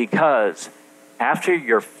 because after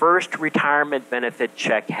your first retirement benefit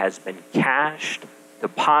check has been cashed,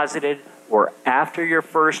 deposited, or after your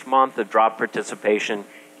first month of drop participation,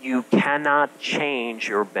 you cannot change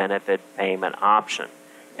your benefit payment option.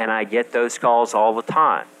 And I get those calls all the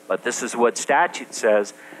time, but this is what statute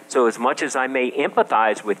says. So as much as I may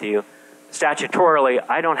empathize with you, statutorily,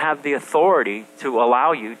 I don't have the authority to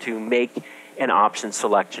allow you to make an option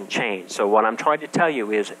selection change. So what I'm trying to tell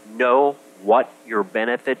you is know what your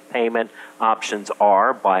benefit payment options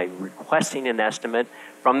are by requesting an estimate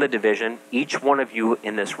from the division. Each one of you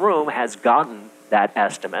in this room has gotten that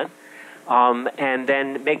estimate. And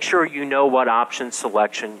then make sure you know what option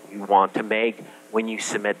selection you want to make when you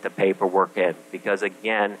submit the paperwork in. Because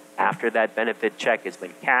again, after that benefit check has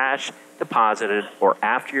been cashed, deposited, or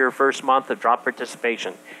after your first month of drop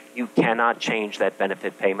participation, you cannot change that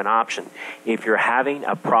benefit payment option. If you're having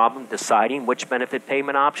a problem deciding which benefit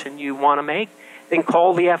payment option you want to make, then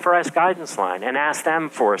call the FRS guidance line and ask them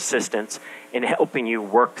for assistance in helping you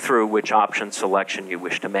work through which option selection you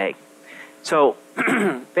wish to make. So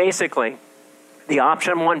basically, the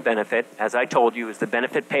option 1 benefit, as I told you, is the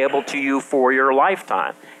benefit payable to you for your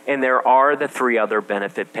lifetime. And there are the 3 other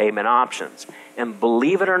benefit payment options. And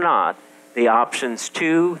believe it or not, the options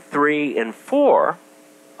 2, 3, and 4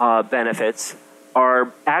 benefits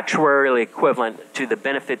are actuarially equivalent to the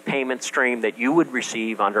benefit payment stream that you would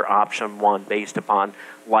receive under option 1 based upon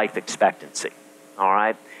life expectancy. All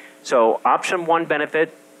right? So option 1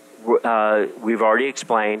 benefit, we've already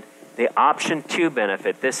explained, The option 2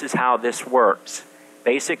 benefit, this is how this works.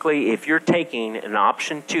 Basically, if you're taking an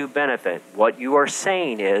option 2 benefit, what you are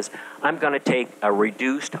saying is, I'm going to take a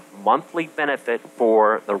reduced monthly benefit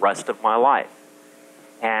for the rest of my life.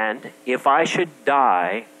 And if I should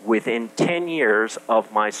die within 10 years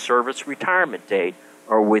of my service retirement date,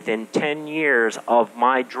 or within 10 years of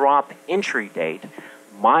my drop entry date,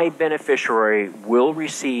 my beneficiary will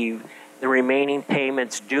receive the remaining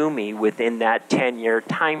payments due me within that 10-year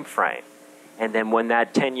time frame. And then when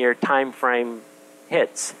that 10-year time frame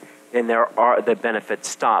hits, then the benefit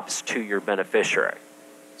stops to your beneficiary.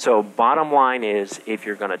 So bottom line is, if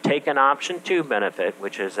you're going to take an option 2 benefit,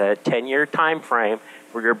 which is a 10-year time frame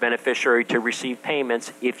for your beneficiary to receive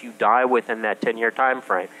payments if you die within that 10-year time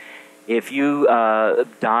frame, if you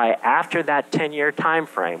die after that 10-year time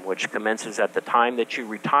frame, which commences at the time that you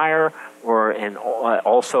retire and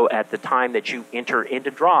also at the time that you enter into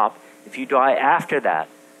drop, if you die after that,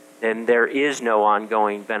 then there is no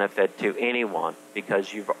ongoing benefit to anyone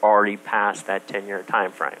because you've already passed that 10-year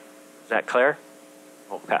time frame. Is that clear?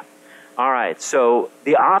 Okay. All right, so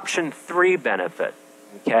the option 3 benefit,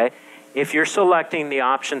 okay? If you're selecting the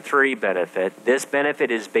option 3 benefit, this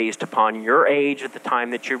benefit is based upon your age at the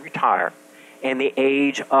time that you retire and the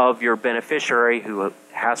age of your beneficiary, who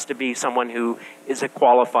has to be someone who is a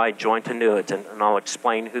qualified joint annuitant, and I'll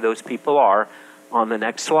explain who those people are on the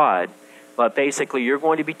next slide. But basically, you're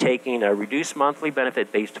going to be taking a reduced monthly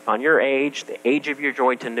benefit based upon your age, the age of your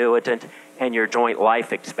joint annuitant, and your joint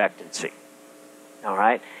life expectancy. All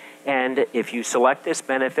right? And if you select this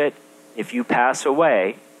benefit, if you pass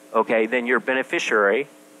away, okay, then your beneficiary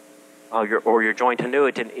or your joint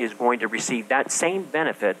annuitant is going to receive that same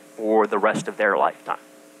benefit for the rest of their lifetime.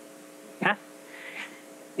 Okay?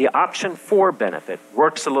 The option 4 benefit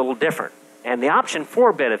works a little different. And the option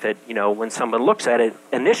 4 benefit, you know, when someone looks at it,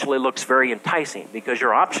 initially looks very enticing because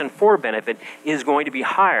your option 4 benefit is going to be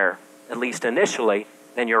higher, at least initially,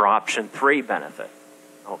 than your option 3 benefit.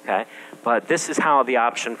 Okay? But this is how the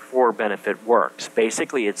option 4 benefit works.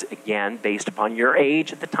 Basically, it's, again, based upon your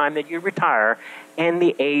age at the time that you retire and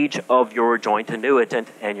the age of your joint annuitant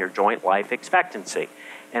and your joint life expectancy.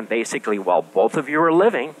 And basically, while both of you are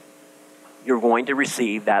living, you're going to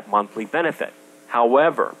receive that monthly benefit.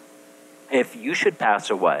 However, if you should pass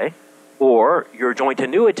away or your joint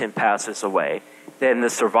annuitant passes away, then the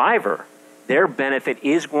survivor, their benefit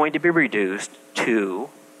is going to be reduced to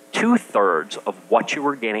 2/3 of what you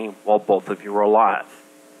were getting while both of you were alive.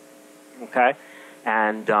 Okay?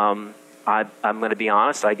 And I'm going to be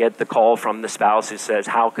honest, I get the call from the spouse who says,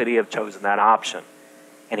 how could he have chosen that option?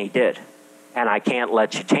 And he did. And I can't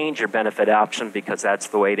let you change your benefit option because that's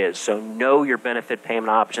the way it is. So know your benefit payment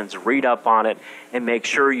options, read up on it, and make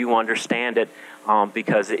sure you understand it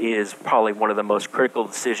because it is probably one of the most critical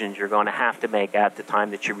decisions you're going to have to make at the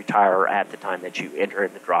time that you retire or at the time that you enter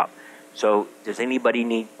in the drop. So does anybody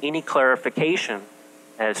need any clarification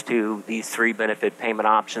as to these 3 benefit payment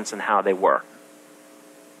options and how they work?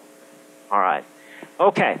 All right.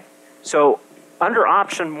 Okay. So under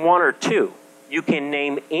option 1 or 2, you can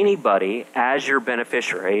name anybody as your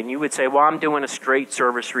beneficiary. And you would say, well, I'm doing a straight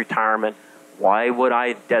service retirement. Why would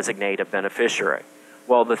I designate a beneficiary?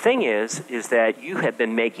 Well, the thing is that you have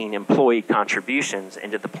been making employee contributions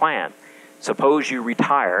into the plan. Suppose you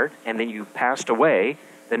retired and then you passed away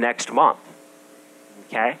the next month.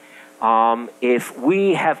 Okay? If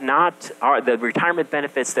we have not, the retirement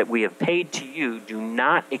benefits that we have paid to you do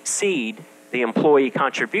not exceed the employee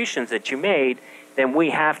contributions that you made, then we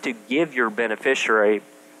have to give your beneficiary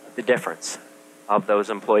the difference of those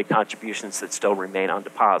employee contributions that still remain on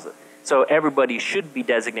deposit. So everybody should be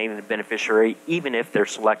designated a beneficiary, even if they're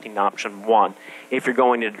selecting option 1. If you're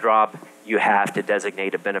going to drop, you have to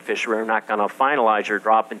designate a beneficiary. We're not going to finalize your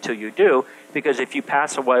drop until you do, because if you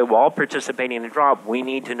pass away while participating in a drop, we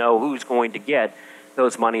need to know who's going to get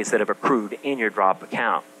those monies that have accrued in your drop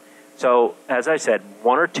account. So, as I said,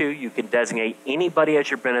 1 or 2, you can designate anybody as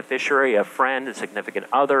your beneficiary, a friend, a significant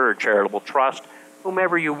other, a charitable trust,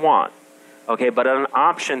 whomever you want. Okay, but on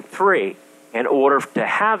option 3, in order to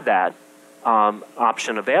have that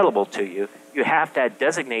option available to you, you have to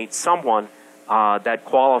designate someone that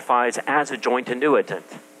qualifies as a joint annuitant.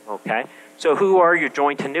 Okay, so who are your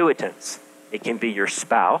joint annuitants? It can be your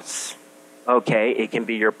spouse. Okay, it can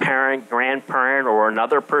be your parent, grandparent, or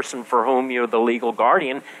another person for whom you're the legal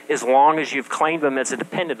guardian, as long as you've claimed them as a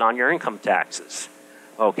dependent on your income taxes.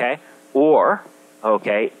 Okay, or,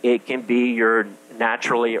 okay, it can be your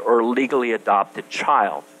naturally or legally adopted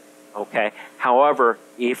child. Okay, however,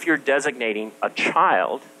 if you're designating a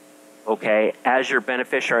child, okay, as your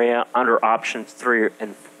beneficiary under options 3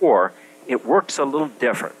 and 4, it works a little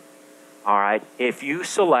different. all right, if you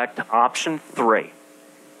select option 3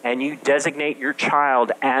 and you designate your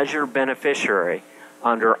child as your beneficiary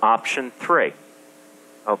under option 3,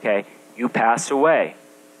 okay, you pass away,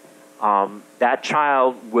 that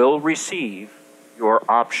child will receive your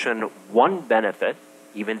option 1 benefit.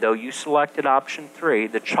 Even though you selected option 3,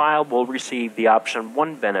 the child will receive the option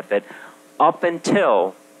 1 benefit up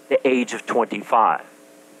until the age of 25.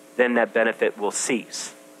 Then that benefit will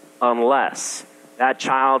cease, unless that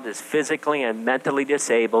child is physically and mentally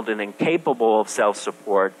disabled and incapable of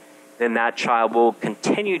self-support. Then that child will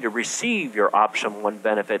continue to receive your option 1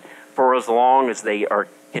 benefit for as long as they are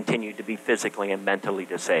continue to be physically and mentally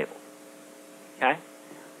disabled. Okay?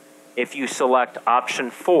 If you select option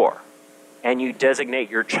 4 and you designate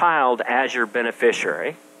your child as your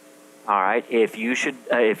beneficiary, all right, if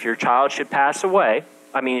your child should pass away,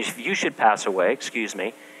 if you should pass away, excuse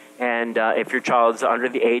me, and if your child is under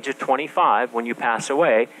the age of 25 when you pass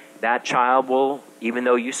away, that child will, even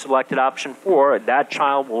though you selected option 4, that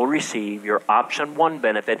child will receive your option 1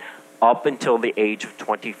 benefit up until the age of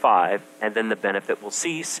 25, and then the benefit will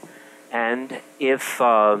cease. And if,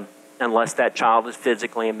 unless that child is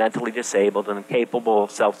physically and mentally disabled and incapable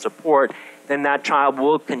of self-support, then that child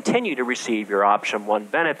will continue to receive your option 1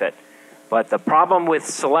 benefit. But the problem with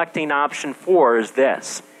selecting option 4 is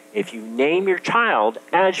this. If you name your child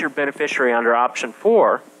as your beneficiary under option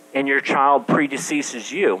 4 and your child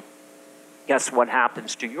predeceases you, guess what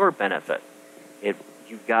happens to your benefit?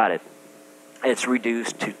 You've got it. It's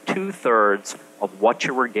reduced to 2/3 of what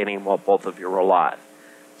you were getting while both of you were alive.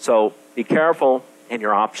 So be careful in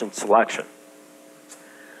your option selection.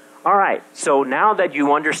 All right, so now that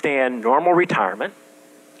you understand normal retirement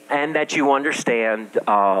and that you understand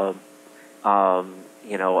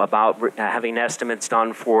about having estimates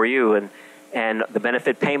done for you and the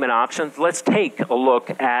benefit payment options, let's take a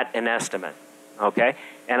look at an estimate, okay?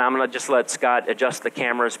 And I'm going to just let Scott adjust the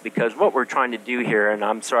cameras, because what we're trying to do here, and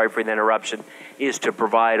I'm sorry for the interruption, is to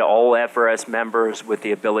provide all FRS members with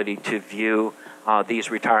the ability to view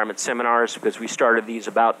these retirement seminars, because we started these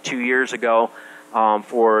about 2 years ago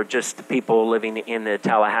for just the people living in the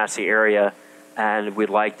Tallahassee area, and we'd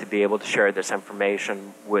like to be able to share this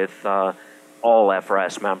information with all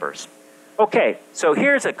FRS members. Okay, so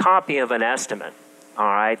here's a copy of an estimate. All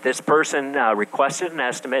right, this person requested an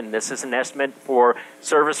estimate, and this is an estimate for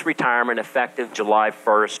service retirement effective July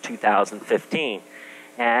 1st, 2015.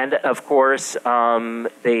 And of course,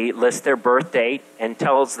 they list their birth date and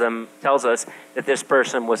tells us that this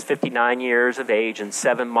person was 59 years of age and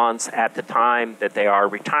 7 months at the time that they are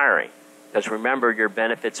retiring. Because remember, your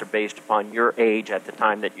benefits are based upon your age at the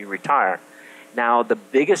time that you retire. Now, the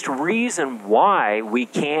biggest reason why we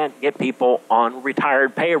can't get people on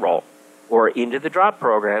retired payroll or into the drop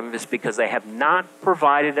program is because they have not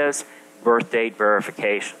provided us birth date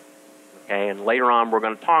verification. Okay, and later on we're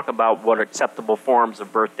going to talk about what acceptable forms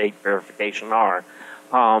of birth date verification are.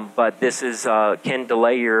 But this can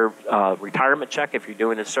delay your retirement check if you're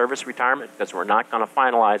doing a service retirement, because we're not going to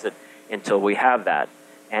finalize it until we have that,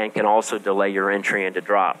 and can also delay your entry into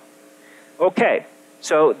drop. Okay,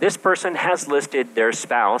 so this person has listed their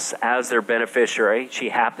spouse as their beneficiary. She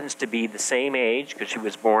happens to be the same age because she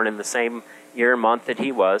was born in the same year and month that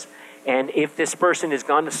he was. And if this person is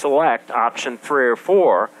going to select option 3 or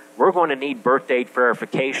 4, we're going to need birth date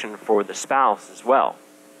verification for the spouse as well.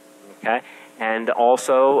 Okay, and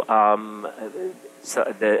also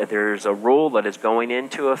there's a rule that is going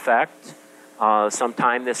into effect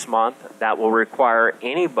sometime this month that will require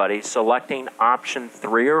anybody selecting option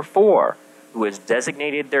 3 or 4 who has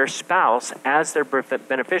designated their spouse as their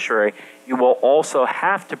beneficiary. You will also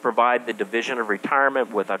have to provide the Division of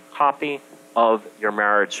Retirement with a copy of your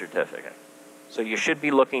marriage certificate. So you should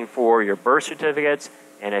be looking for your birth certificates,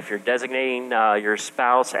 and if you're designating your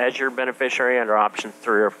spouse as your beneficiary under option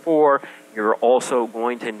 3 or 4, you're also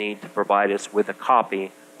going to need to provide us with a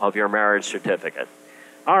copy of your marriage certificate.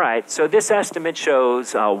 All right, so this estimate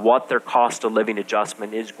shows what their cost of living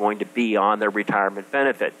adjustment is going to be on their retirement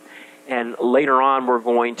benefit. And later on, we're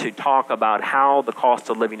going to talk about how the cost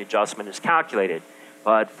of living adjustment is calculated.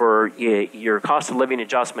 But for your cost of living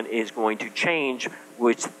adjustment is going to change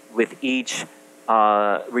with each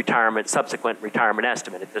subsequent retirement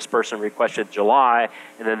estimate. If this person requested July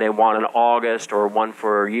and then they want an August or one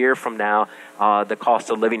for a year from now, the cost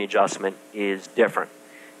of living adjustment is different.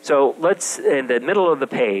 So let's, in the middle of the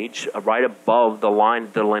page, right above the line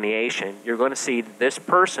of delineation, you're going to see that this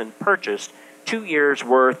person purchased 2 years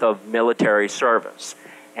worth of military service.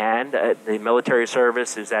 And the military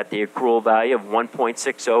service is at the accrual value of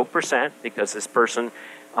 1.60% because this person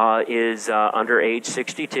is under age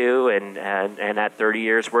 62 and at 30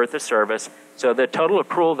 years worth of service. So the total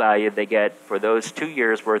accrual value they get for those 2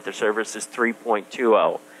 years worth of service is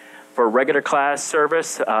 3.20. For regular class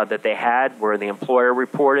service that they had where the employer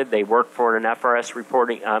reported, they worked for an FRS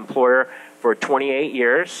reporting employer for 28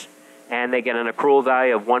 years, and they get an accrual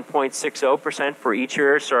value of 1.60% for each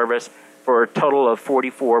year of service for a total of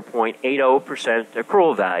 44.80%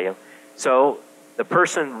 accrual value. So the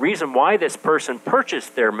reason why this person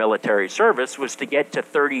purchased their military service was to get to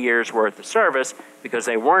 30 years worth of service because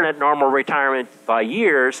they weren't at normal retirement by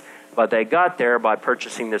years, but they got there by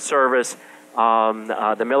purchasing the service,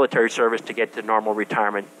 the military service, to get to normal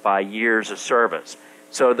retirement by years of service.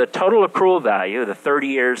 So the total accrual value, the 30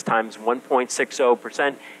 years times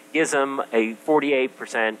 1.60%, gives them a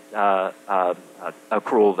 48%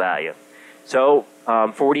 accrual value. So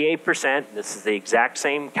 48%, this is the exact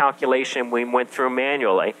same calculation we went through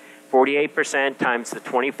manually, 48% times the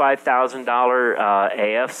 $25,000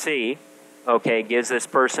 AFC, okay, gives this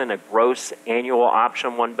person a gross annual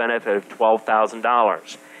option 1 benefit of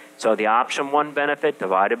 $12,000. So the option 1 benefit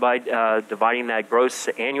dividing that gross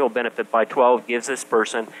annual benefit by 12 gives this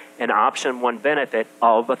person an option 1 benefit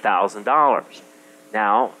of $1,000.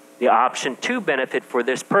 Now, the option 2 benefit for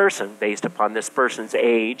this person, based upon this person's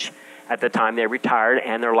age at the time they retired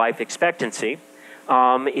and their life expectancy, is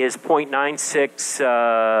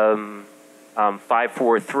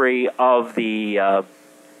 0.96543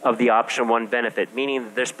 of the option 1 benefit, meaning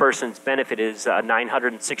that this person's benefit is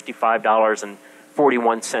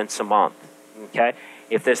 $965.41 a month. Okay,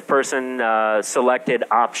 if this person selected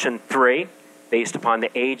option 3, based upon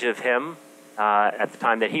the age of him at the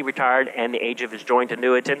time that he retired and the age of his joint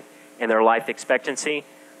annuitant and their life expectancy,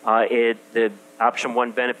 the option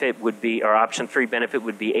 1 benefit would be, or option 3 benefit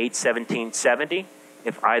would be $817.70.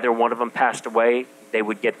 If either one of them passed away, they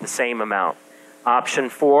would get the same amount. Option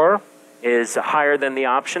 4 is higher than the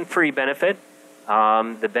option 3 benefit.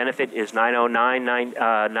 The benefit is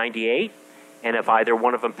 $909.98, and if either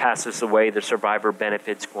one of them passes away, the survivor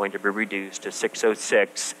benefit's going to be reduced to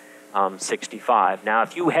 $606.65. Now,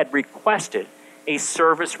 if you had requested a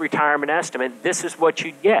service retirement estimate, this is what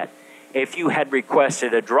you'd get. If you had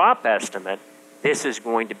requested a drop estimate, this is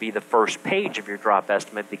going to be the first page of your drop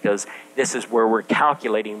estimate because this is where we're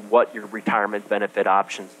calculating what your retirement benefit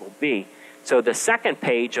options will be. So the second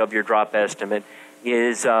page of your drop estimate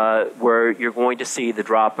is where you're going to see the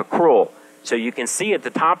drop accrual. So you can see at the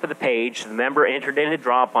top of the page, the member entered in a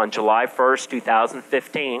drop on July 1st,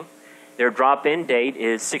 2015. Their drop-in date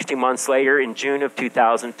is 60 months later in June of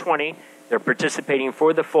 2020. They're participating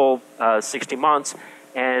for the full 60 months.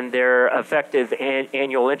 And their effective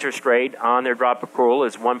annual interest rate on their drop accrual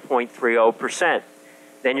is 1.30%.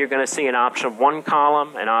 Then you're going to see an option 1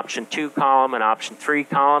 column, an option 2 column, an option 3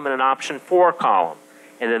 column, and an option 4 column.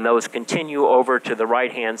 And then those continue over to the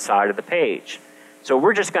right-hand side of the page. So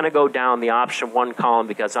we're just going to go down the option 1 column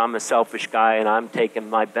because I'm a selfish guy and I'm taking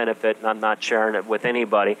my benefit and I'm not sharing it with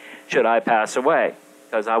anybody should I pass away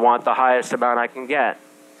because I want the highest amount I can get.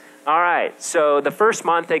 All right, so the first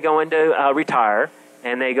month they go into retire,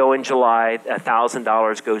 and they go in July,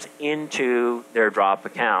 $1,000 goes into their drop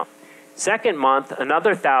account. Second month,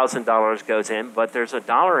 another $1,000 goes in, but there's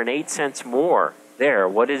 $1.08 more there.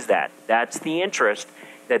 What is that? That's the interest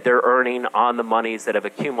that they're earning on the monies that have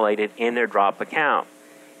accumulated in their drop account.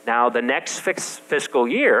 Now, the next fiscal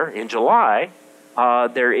year, in July,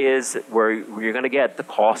 there is where you're going to get the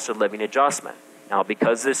cost of living adjustment. Now,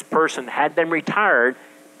 because this person had been retired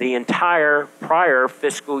the entire prior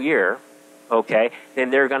fiscal year, okay, then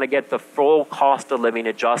they're going to get the full cost of living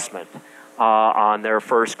adjustment on their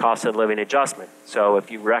first cost of living adjustment. So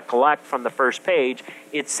if you recollect from the first page,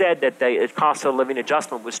 it said that the cost of living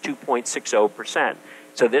adjustment was 2.60%.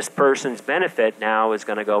 So this person's benefit now is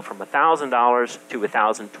going to go from $1,000 to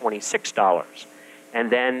 $1,026.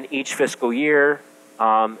 And then each fiscal year,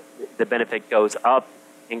 the benefit goes up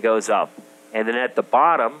and goes up. And then at the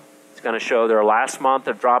bottom, it's going to show their last month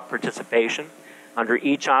of drop participation. Under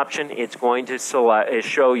each option, it's going to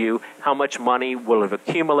show you how much money will have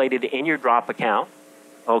accumulated in your drop account,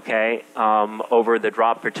 okay, over the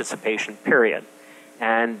drop participation period.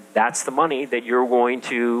 And that's the money that you're going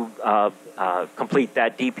to complete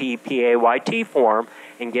that DPPAYT form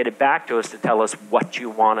and get it back to us to tell us what you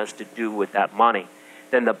want us to do with that money.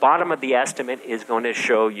 Then the bottom of the estimate is going to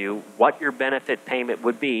show you what your benefit payment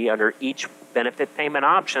would be under each benefit payment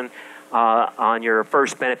option on your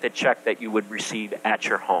first benefit check that you would receive at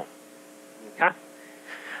your home. Okay?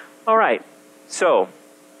 All right. So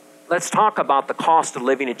let's talk about the cost of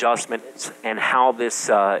living adjustments and how this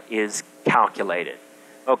is calculated.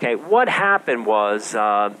 Okay, what happened was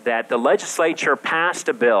that the legislature passed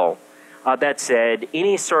a bill that said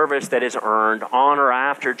any service that is earned on or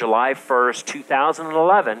after July 1st,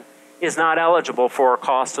 2011 is not eligible for a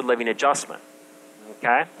cost of living adjustment.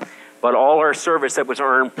 Okay? But all our service that was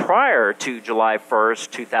earned prior to July 1st,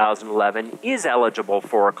 2011 is eligible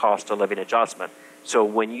for a cost of living adjustment. So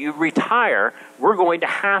when you retire, we're going to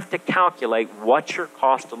have to calculate what your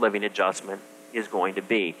cost of living adjustment is going to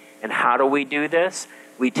be. And how do we do this?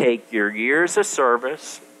 We take your years of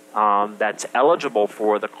service that's eligible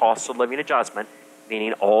for the cost of living adjustment,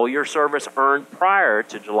 meaning all your service earned prior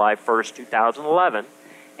to July 1st, 2011,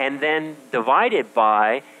 and then divide it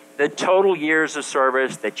by the total years of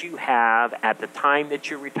service that you have at the time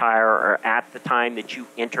that you retire or at the time that you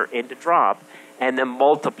enter into drop, and then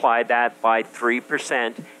multiply that by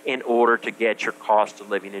 3% in order to get your cost of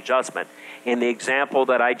living adjustment. In the example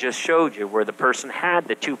that I just showed you, where the person had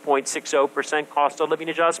the 2.60% cost of living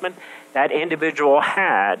adjustment, that individual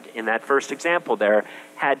had, in that first example there,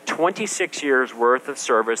 had 26 years worth of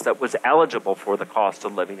service that was eligible for the cost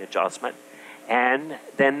of living adjustment. And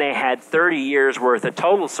then they had 30 years worth of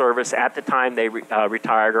total service at the time they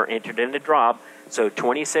retired or entered into drop. So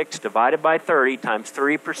 26 divided by 30 times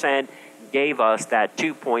 3% gave us that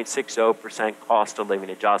 2.60% cost of living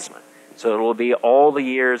adjustment. So it will be all the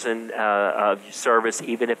years of service,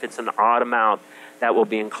 even if it's an odd amount, that will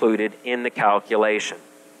be included in the calculation.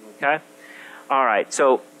 Okay? All right,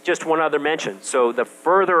 so just one other mention. So the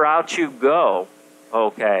further out you go,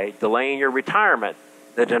 okay, delaying your retirement,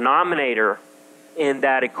 the denominator in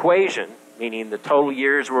that equation, meaning the total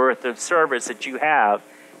years worth of service that you have,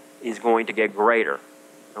 is going to get greater.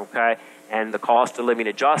 Okay? And the cost of living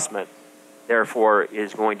adjustment, therefore,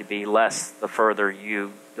 is going to be less the further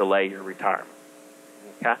you delay your retirement,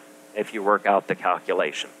 okay, if you work out the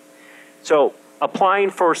calculation. So applying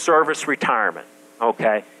for service retirement,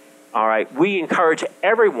 okay, all right, we encourage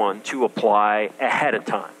everyone to apply ahead of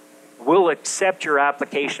time. We'll accept your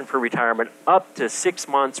application for retirement up to 6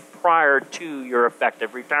 months prior to your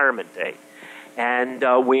effective retirement date,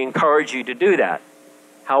 and we encourage you to do that.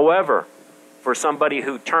 However, for somebody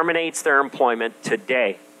who terminates their employment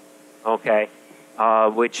today, okay,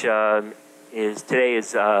 which today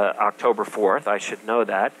is October 4th. I should know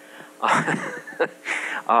that.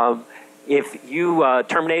 If you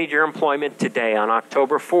terminated your employment today on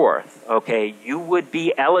October 4th, okay, you would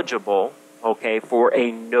be eligible, okay, for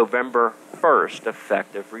a November 1st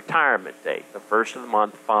effective retirement date, the first of the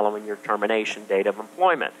month following your termination date of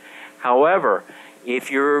employment. However,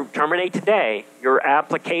 if you terminate today, your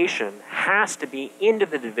application has to be into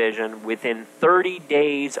the division within 30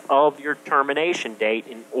 days of your termination date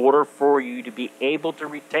in order for you to be able to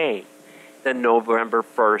retain the November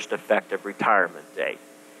 1st effective retirement date.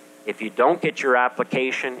 If you don't get your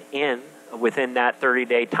application in within that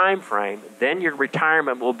 30-day time frame, then your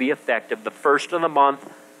retirement will be effective the first of the month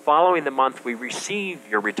following the month we receive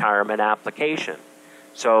your retirement application.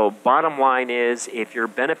 So bottom line is, if your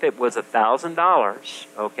benefit was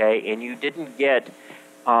 $1,000, okay, and you didn't get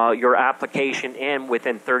your application in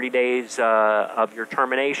within 30 days of your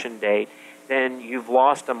termination date, then you've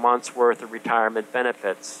lost a month's worth of retirement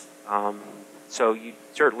benefits. So you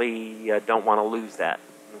certainly don't want to lose that.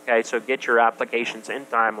 Okay, so get your applications in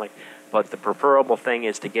timely, but the preferable thing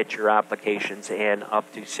is to get your applications in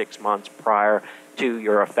up to 6 months prior to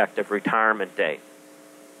your effective retirement date.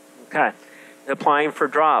 Okay. Applying for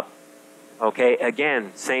drop, okay,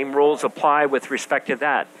 again, same rules apply with respect to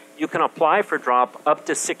that. You can apply for drop up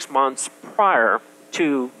to 6 months prior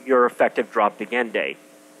to your effective drop begin date,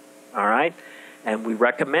 all right? And we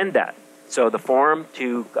recommend that. So the form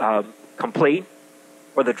to complete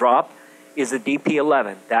for the drop is the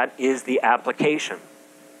DP-11. That is the application.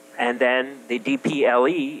 And then the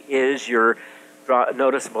DP-LE is your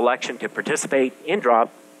notice of election to participate in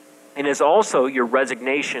drop, and is also your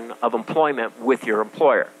resignation of employment with your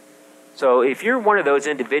employer. So if you're one of those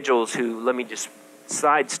individuals who, let me just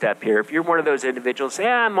sidestep here, if you're one of those individuals, say,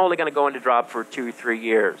 I'm only going to go into drop for 2 or 3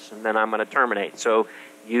 years, and then I'm going to terminate. So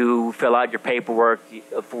you fill out your paperwork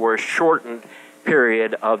for a shortened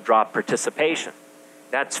period of drop participation.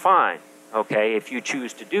 That's fine, okay, if you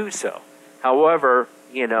choose to do so. However,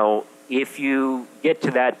 you know, if you get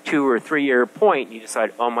to that 2 or 3 year point, you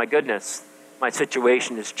decide, oh my goodness, my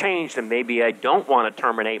situation has changed and maybe I don't want to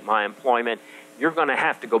terminate my employment, you're going to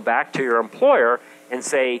have to go back to your employer and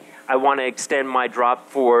say, I want to extend my drop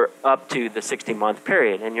for up to the 60-month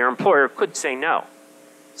period. And your employer could say no.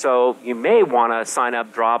 So you may want to sign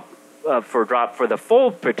up for the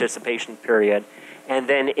full participation period And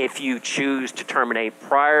then if you choose to terminate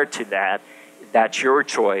prior to that, that's your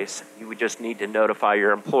choice. You would just need to notify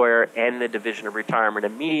your employer and the Division of Retirement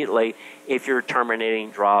immediately if you're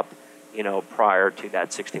terminating drop, prior to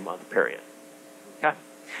that 60-month period. Okay?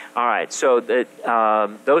 All right, so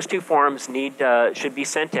those two forms should be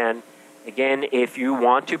sent in. Again, if you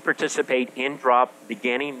want to participate in drop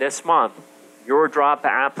beginning this month, your drop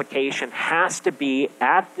application has to be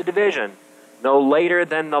at the division no later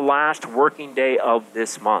than the last working day of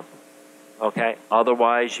this month. Okay?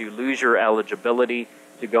 Otherwise, you lose your eligibility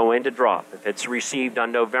to go into drop. If it's received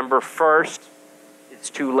on November 1st,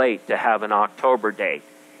 it's too late to have an October date.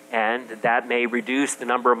 And that may reduce the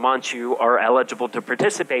number of months you are eligible to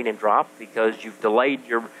participate in drop because you've delayed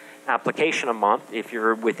your application a month if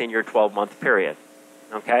you're within your 12-month period.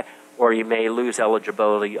 Okay? Or you may lose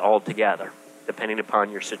eligibility altogether, depending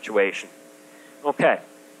upon your situation. Okay.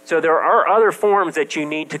 So there are other forms that you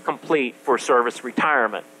need to complete for service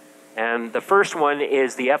retirement. And the first one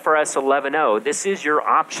is the FRS 11-0. This is your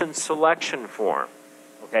option selection form.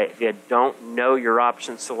 Okay, if you don't know your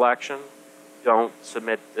option selection, don't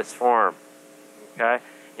submit this form, okay,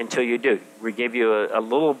 until you do. We give you a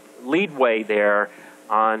little leadway there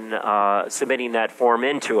on submitting that form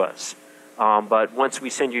into us. But once we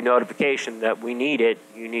send you notification that we need it,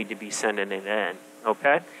 you need to be sending it in,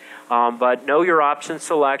 okay? But know your option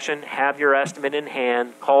selection, have your estimate in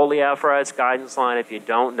hand, call the FRS guidance line if you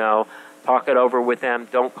don't know, talk it over with them.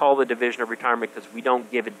 Don't call the Division of Retirement because we don't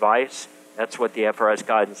give advice. That's what the FRS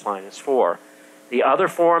guidance line is for. The other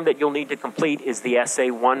form that you'll need to complete is the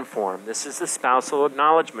SA1 form. This is the spousal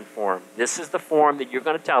acknowledgement form. This is the form that you're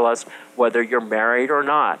going to tell us whether you're married or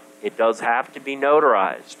not. It does have to be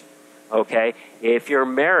notarized, okay? If you're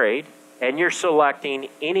married and you're selecting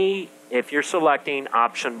if you're selecting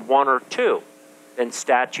option 1 or 2, then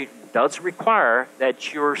statute does require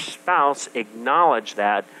that your spouse acknowledge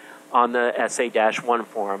that on the SA-1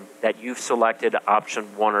 form that you've selected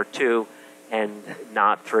option 1 or 2 and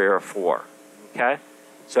not 3 or 4, okay?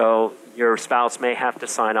 So your spouse may have to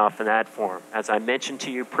sign off on that form. As I mentioned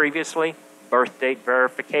to you previously, birth date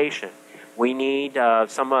verification. We need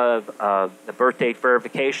some of the birth date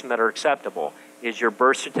verification that are acceptable is your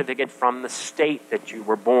birth certificate from the state that you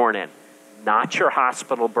were born in, not your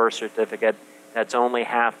hospital birth certificate. That's only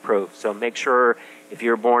half proof. So make sure if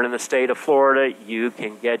you're born in the state of Florida, you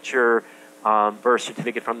can get your birth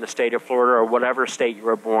certificate from the state of Florida or whatever state you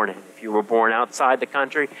were born in. If you were born outside the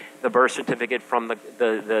country, the birth certificate from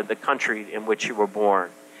the country in which you were born.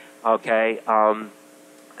 Okay.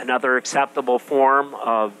 Another acceptable form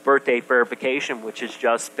of birth date verification, which has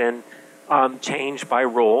just been changed by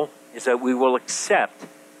rule, is that we will accept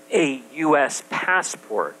a U.S.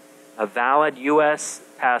 passport, a valid U.S.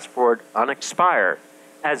 passport, unexpired,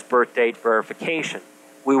 as birth date verification.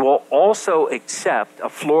 We will also accept a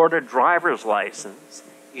Florida driver's license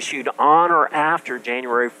issued on or after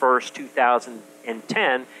January 1st,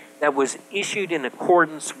 2010 that was issued in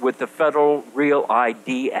accordance with the Federal Real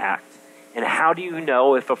ID Act. And how do you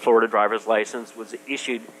know if a Florida driver's license was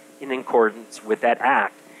issued in accordance with that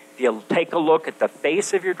act? If you take a look at the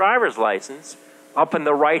face of your driver's license, up in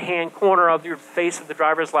the right-hand corner of your face of the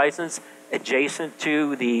driver's license, adjacent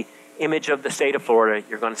to the image of the state of Florida,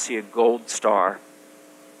 you're going to see a gold star.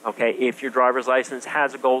 Okay, if your driver's license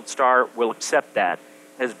has a gold star, we'll accept that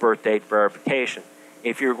as birth date verification.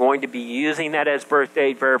 If you're going to be using that as birth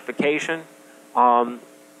date verification,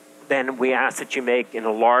 then we ask that you make an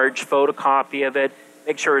enlarged photocopy of it.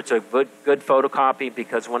 Make sure it's a good photocopy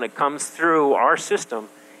because when it comes through our system,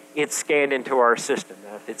 it's scanned into our system.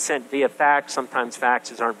 Now, if it's sent via fax, sometimes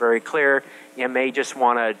faxes aren't very clear. You may just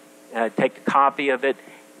want to take a copy of it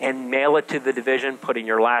and mail it to the division, putting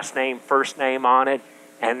your last name, first name on it,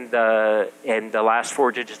 and the last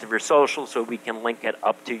 4 digits of your social so we can link it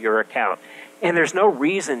up to your account. And there's no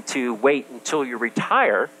reason to wait until you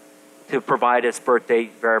retire to provide us birth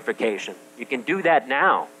date verification. You can do that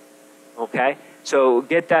now, okay? So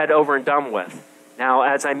get that over and done with. Now,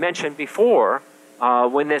 as I mentioned before,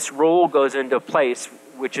 when this rule goes into place,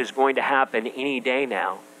 which is going to happen any day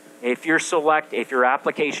now, if your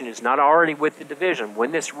application is not already with the division,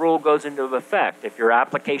 when this rule goes into effect, if your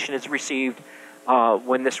application is received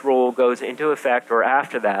when this rule goes into effect or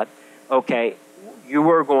after that, okay, you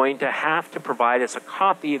are going to have to provide us a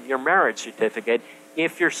copy of your marriage certificate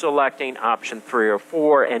if you're selecting option 3 or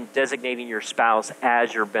 4 and designating your spouse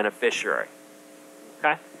as your beneficiary.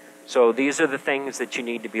 Okay? So these are the things that you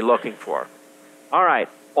need to be looking for. All right.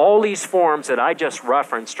 All these forms that I just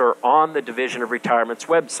referenced are on the Division of Retirement's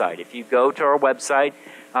website. If you go to our website,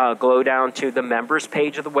 go down to the members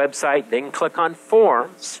page of the website, then click on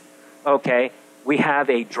forms, okay, we have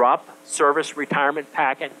a drop service retirement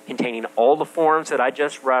packet containing all the forms that I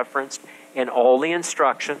just referenced and all the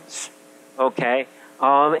instructions, okay?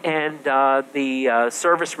 The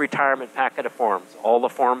service retirement packet of forms, all the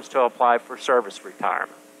forms to apply for service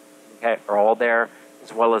retirement, okay, are all there,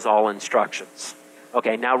 as well as all instructions.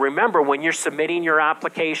 Okay, now remember, when you're submitting your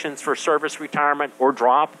applications for service retirement or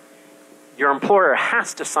drop, your employer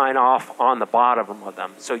has to sign off on the bottom of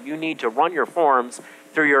them. So you need to run your forms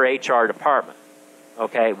through your HR department.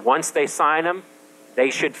 Okay, once they sign them, they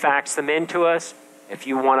should fax them in to us. If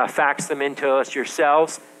you want to fax them in to us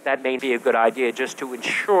yourselves, that may be a good idea just to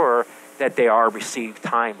ensure that they are received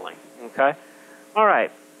timely. Okay? All right.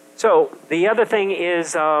 So the other thing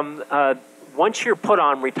is once you're put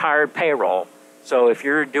on retired payroll, so if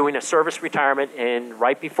you're doing a service retirement and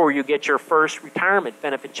right before you get your first retirement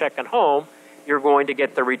benefit check at home, you're going to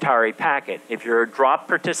get the retiree packet. If you're a drop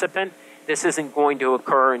participant, this isn't going to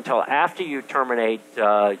occur until after you terminate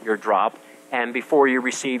your drop and before you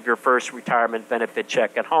receive your first retirement benefit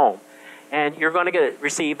check at home. And you're going to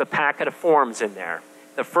receive a packet of forms in there.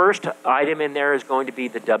 The first item in there is going to be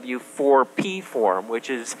the W-4P form, which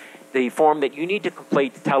is the form that you need to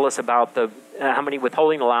complete to tell us about the how many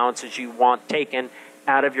withholding allowances you want taken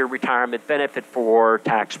out of your retirement benefit for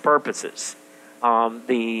tax purposes.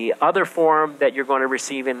 The other form that you're going to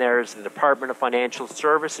receive in there is the Department of Financial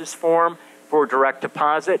Services form for direct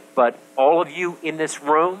deposit. But all of you in this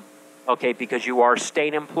room, okay, because you are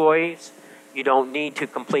state employees, you don't need to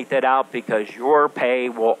complete that out because your pay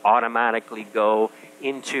will automatically go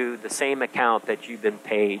into the same account that you've been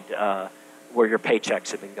paid, where your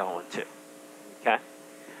paychecks have been going to, okay?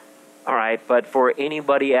 All right, but for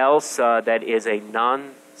anybody else that is a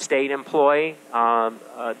non-state employee,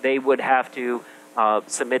 they would have to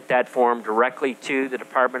submit that form directly to the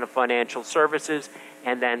Department of Financial Services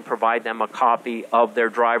and then provide them a copy of their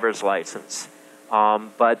driver's license.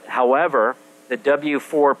 But however, the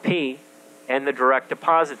W-4P and the direct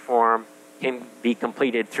deposit form can be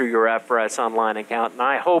completed through your FRS Online account. And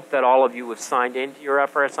I hope that all of you have signed into your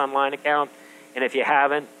FRS Online account. And if you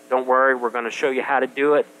haven't, don't worry, we're going to show you how to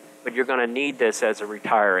do it. But you're going to need this as a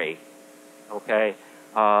retiree, okay,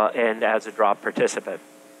 and as a drop participant.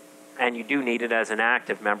 And you do need it as an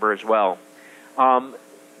active member as well.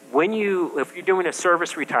 If you're doing a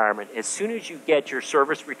service retirement, as soon as you get your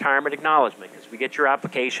service retirement acknowledgement, because we get your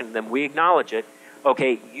application, then we acknowledge it,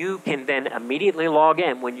 okay, you can then immediately log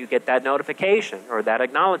in when you get that notification or that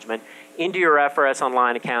acknowledgement into your FRS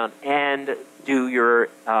Online account and do your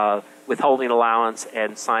withholding allowance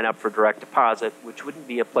and sign up for direct deposit, which wouldn't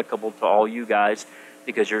be applicable to all you guys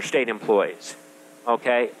because you're state employees,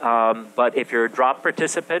 okay? But if you're a drop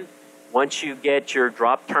participant, once you get your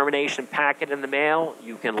drop termination packet in the mail,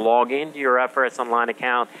 you can log into your FRS Online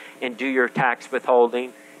account and do your tax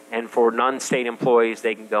withholding. And for non-state employees,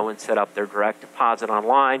 they can go and set up their direct deposit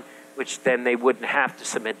online, which then they wouldn't have to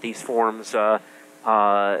submit these forms,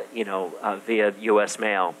 via U.S.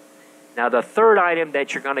 mail. Now, the third item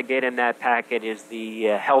that you're going to get in that packet is the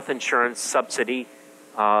health insurance subsidy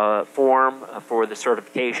form for the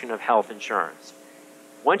certification of health insurance.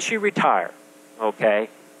 Once you retire, okay,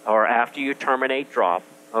 or after you terminate drop,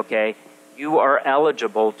 okay, you are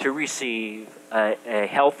eligible to receive a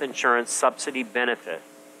health insurance subsidy benefit,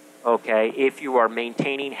 okay, if you are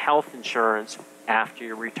maintaining health insurance after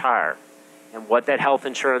you retire. And what that health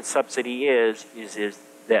insurance subsidy is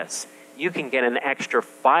this. You can get an extra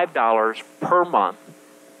 $5 per month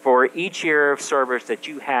for each year of service that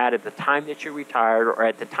you had at the time that you retired or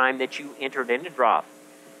at the time that you entered into drop.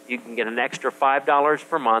 You can get an extra $5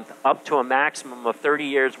 per month up to a maximum of 30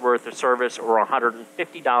 years worth of service or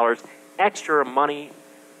 $150 extra money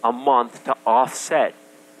a month to offset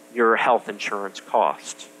your health insurance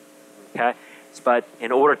costs. Okay? But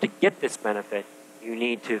in order to get this benefit, you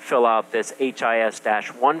need to fill out this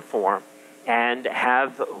HIS-1 form and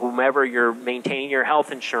have whomever you're maintaining your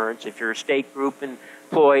health insurance. If you're a state group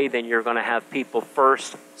employee, then you're going to have people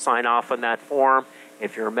first sign off on that form.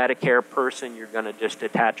 If you're a Medicare person, you're going to just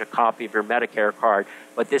attach a copy of your Medicare card.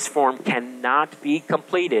 But this form cannot be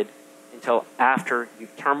completed until after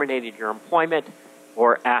you've terminated your employment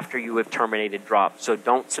or after you have terminated drop. So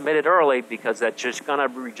don't submit it early because that's just going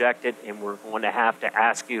to reject it and we're going to have to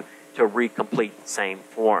ask you to recomplete the same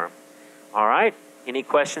form. All right? Any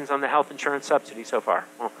questions on the health insurance subsidy so far?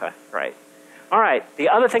 Okay, great. All right, the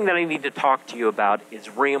other thing that I need to talk to you about is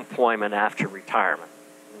reemployment after retirement,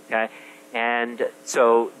 okay? And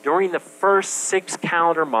so during the first 6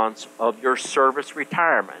 calendar months of your service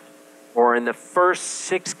retirement or in the first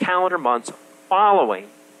 6 calendar months following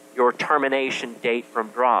your termination date from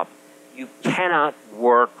drop, you cannot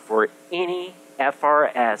work for any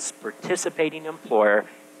FRS participating employer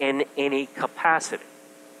in any capacity.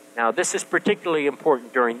 Now, this is particularly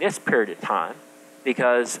important during this period of time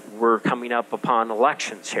because we're coming up upon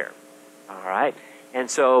elections here, all right? And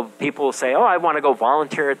so people will say, oh, I want to go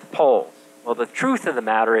volunteer at the polls. Well, the truth of the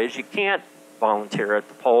matter is you can't volunteer at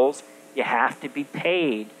the polls. You have to be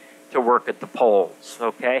paid to work at the polls,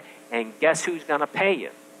 okay? And guess who's going to pay you?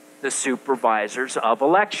 The supervisors of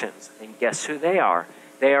elections. And guess who they are?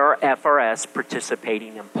 They are FRS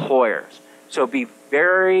participating employers. So be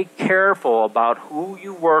very careful about who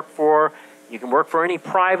you work for. You can work for any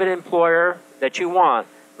private employer that you want,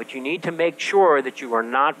 but you need to make sure that you are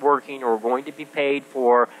not working or going to be paid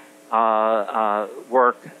for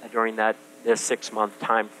work during this 6-month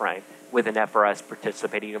time frame with an FRS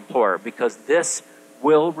participating employer, because this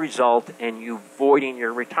will result in you voiding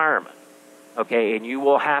your retirement, okay? And you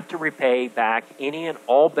will have to repay back any and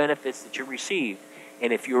all benefits that you received.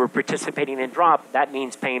 And if you were participating in drop, that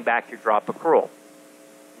means paying back your drop accrual,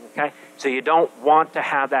 okay? So you don't want to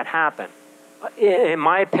have that happen. In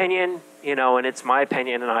my opinion, you know, and it's my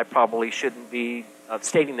opinion, and I probably shouldn't be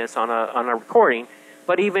stating this on a recording,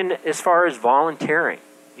 but even as far as volunteering,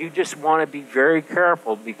 you just want to be very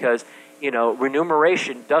careful because, you know,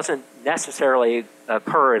 remuneration doesn't necessarily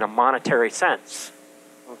occur in a monetary sense,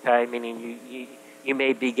 okay? Meaning you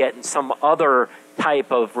may be getting some other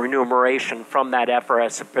type of remuneration from that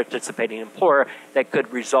FRS participating employer that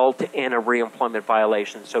could result in a reemployment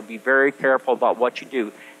violation. So be very careful about what you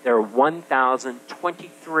do. There are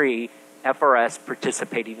 1,023 FRS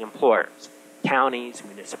participating employers, counties,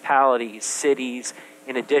 municipalities, cities,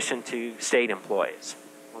 in addition to state employees,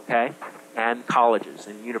 okay? And colleges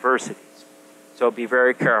and universities. So be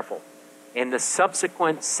very careful. In the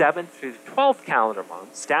subsequent 7th through 12th calendar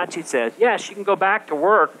month, statute says, yes, you can go back to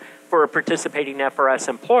work for a participating FRS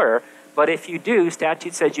employer, but if you do,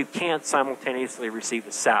 statute says you can't simultaneously receive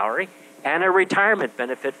a salary and a retirement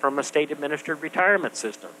benefit from a state-administered retirement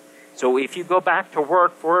system. So if you go back to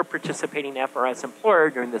work for a participating FRS employer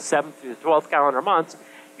during the 7th through the 12th calendar months,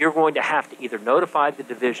 you're going to have to either notify the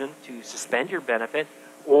division to suspend your benefit,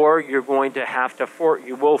 or you're going to have to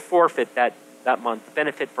you will forfeit that month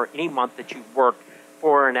benefit for any month that you worked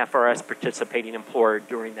for an FRS participating employer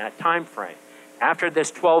during that time frame. After this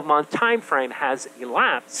 12-month time frame has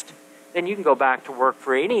elapsed, then you can go back to work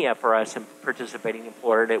for any FRS participating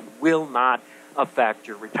employer that will not affect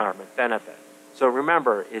your retirement benefit. So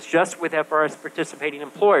remember, it's just with FRS participating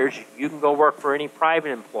employers, you can go work for any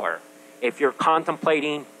private employer. If you're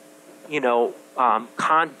contemplating, you know,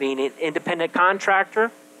 being an independent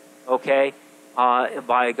contractor, okay,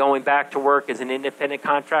 by going back to work as an independent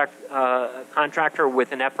contractor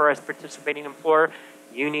with an FRS participating employer,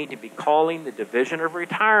 you need to be calling the Division of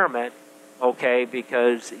Retirement, okay,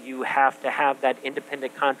 because you have to have that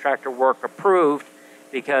independent contractor work approved,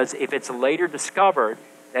 because if it's later discovered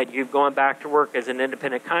that you've gone back to work as an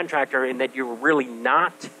independent contractor and that you were really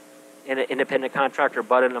not an independent contractor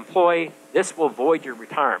but an employee, this will void your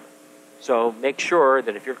retirement. So make sure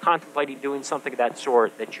that if you're contemplating doing something of that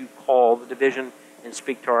sort, that you call the division and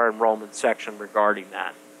speak to our enrollment section regarding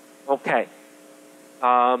that. Okay.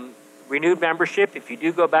 Renewed membership, if you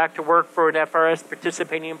do go back to work for an FRS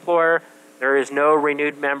participating employer, there is no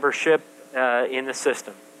renewed membership in the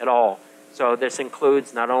system at all. So this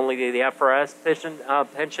includes not only the FRS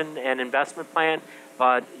pension and investment plan,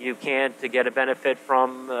 but you can to get a benefit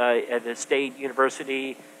from the state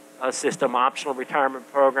university system optional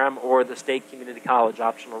retirement program or the state community college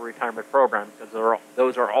optional retirement program, because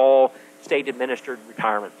those are all state administered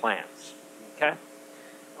retirement plans. Okay?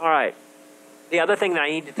 All right. The other thing that I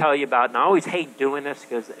need to tell you about, and I always hate doing this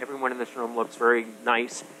because everyone in this room looks very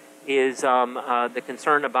nice, is the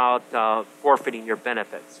concern about forfeiting your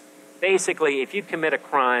benefits. Basically, if you commit a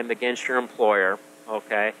crime against your employer,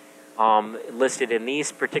 okay, listed in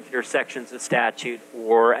these particular sections of statute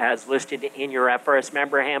or as listed in your FRS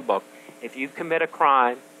member handbook, if you commit a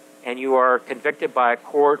crime and you are convicted by a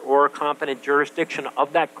court or a competent jurisdiction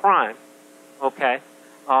of that crime, okay,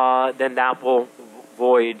 then that will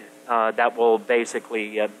void, that will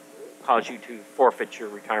basically cause you to forfeit your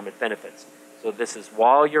retirement benefits. So this is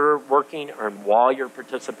while you're working or while you're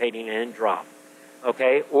participating in drop.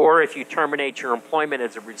 Okay, or if you terminate your employment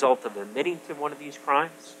as a result of admitting to one of these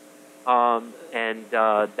crimes,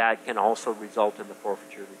 that can also result in the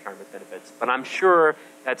forfeiture of retirement benefits. But I'm sure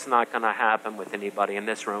that's not going to happen with anybody in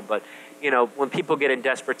this room. But, you know, when people get in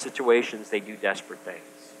desperate situations, they do desperate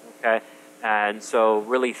things, okay? And so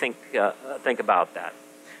really think about that.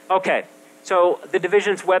 Okay, so the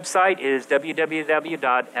division's website is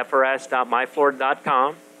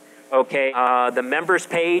www.frs.myflorida.com. Okay, the members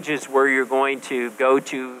page is where you're going to go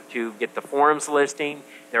to get the forums listing.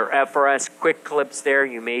 There are FRS quick clips there.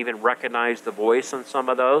 You may even recognize the voice on some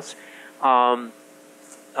of those. And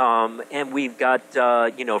we've got,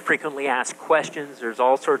 frequently asked questions. There's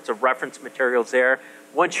all sorts of reference materials there.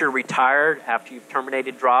 Once you're retired, after you've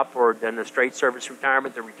terminated drop or done a straight service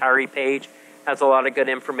retirement, the retiree page has a lot of good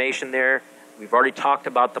information there. We've already talked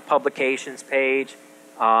about the publications page.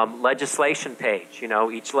 Legislation page,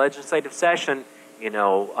 each legislative session, there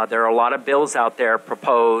are a lot of bills out there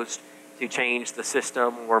proposed to change the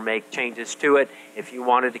system or make changes to it. If you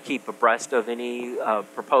wanted to keep abreast of any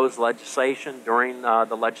proposed legislation during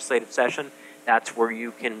the legislative session, that's where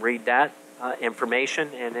you can read that information.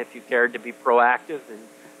 And if you cared to be proactive in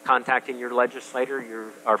contacting your legislator,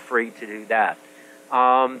 you are free to do that.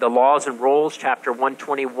 The laws and rules, Chapter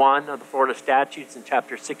 121 of the Florida Statutes and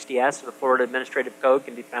Chapter 60S of the Florida Administrative Code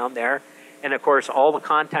can be found there. And, of course, all the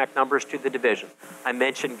contact numbers to the division. I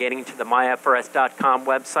mentioned getting to the myfrs.com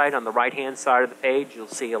website. On the right-hand side of the page, you'll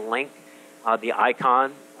see a link, the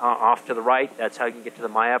icon off to the right. That's how you can get to the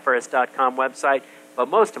myfrs.com website. But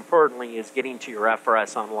most importantly is getting to your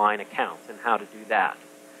FRS Online account and how to do that.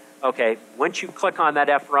 Okay, once you click on that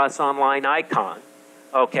FRS Online icon,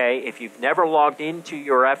 okay, if you've never logged into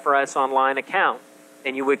your FRS Online account,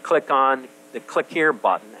 then you would click on the Click Here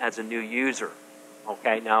button as a new user.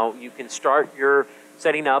 Okay, now you can start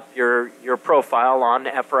setting up your profile on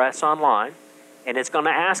FRS Online, and it's going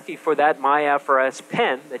to ask you for that MyFRS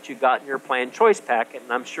PIN that you got in your plan choice packet,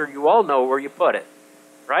 and I'm sure you all know where you put it,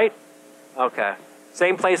 right? Okay,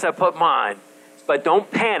 same place I put mine, but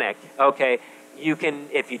don't panic, okay? You can,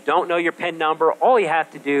 if you don't know your PIN number, all you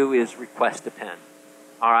have to do is request a PIN.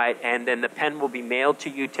 All right, and then the PIN will be mailed to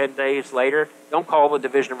you 10 days later. Don't call the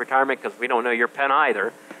Division of Retirement because we don't know your PIN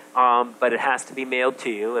either, but it has to be mailed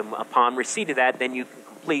to you. And upon receipt of that, then you can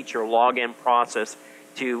complete your login process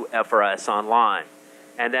to FRS Online.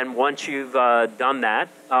 And then once you've done that,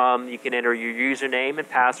 you can enter your username and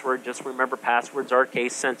password. Just remember, passwords are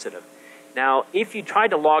case sensitive. Now, if you try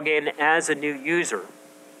to log in as a new user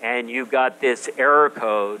and you've got this error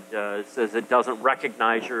code says it doesn't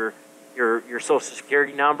recognize your Social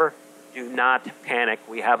Security number, do not panic.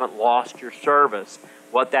 We haven't lost your service.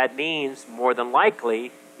 What that means, more than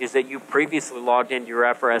likely, is that you previously logged into your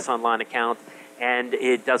FRS Online account and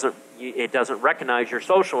it doesn't recognize your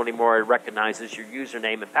social anymore. It recognizes your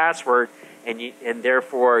username and password, and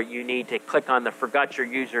therefore you need to click on the Forgot Your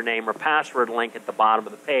Username or Password link at the bottom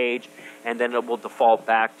of the page, and then it will default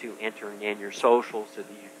back to entering in your social so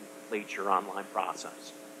that you can complete your online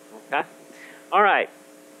process. Okay? All right.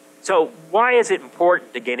 So why is it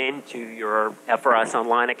important to get into your FRS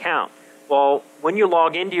Online account? Well, when you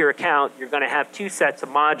log into your account, you're going to have two sets of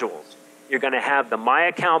modules. You're going to have the My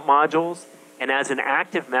Account modules, and as an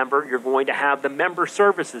active member, you're going to have the Member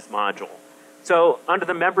Services module. So under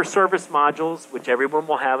the Member Service modules, which everyone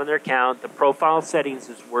will have in their account, the profile settings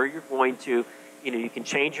is where you're going to, you can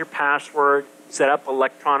change your password, set up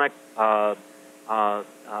electronic,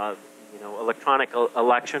 electronic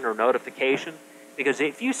election or notification. Because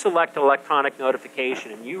if you select electronic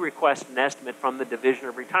notification and you request an estimate from the Division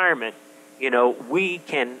of Retirement, we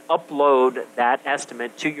can upload that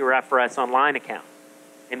estimate to your FRS Online account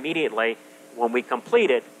immediately when we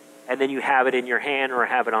complete it, and then you have it in your hand or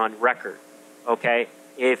have it on record, okay?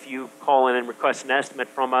 If you call in and request an estimate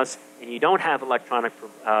from us and you don't have electronic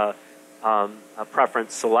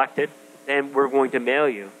preference selected, then we're going to mail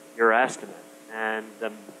you your estimate. And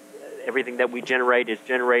everything that we generate is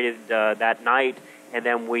generated that night, and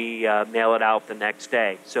then we mail it out the next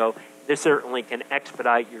day. So this certainly can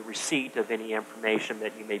expedite your receipt of any information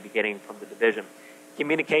that you may be getting from the division.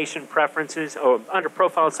 Communication preferences, under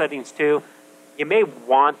profile settings too, you may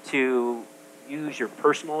want to use your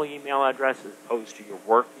personal email address as opposed to your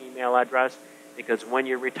work email address, because when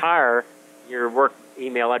you retire, your work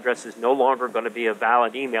email address is no longer going to be a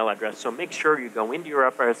valid email address. So make sure you go into your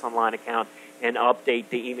FRS Online account and update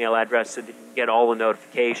the email address so that you can get all the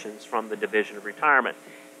notifications from the Division of Retirement.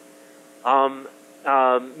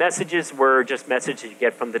 Messages were just messages you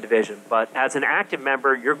get from the division, but as an active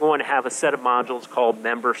member, you're going to have a set of modules called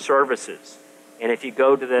Member Services. And if you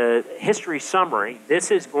go to the history summary, this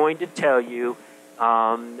is going to tell you,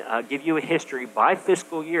 give you a history by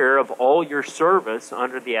fiscal year of all your service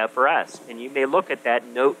under the FRS. And you may look at that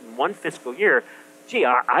note in one fiscal year, gee,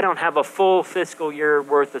 I don't have a full fiscal year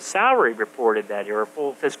worth of salary reported that year, or a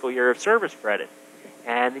full fiscal year of service credit.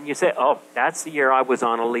 And then you say, oh, that's the year I was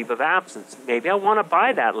on a leave of absence. Maybe I want to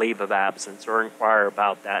buy that leave of absence or inquire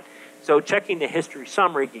about that. So checking the history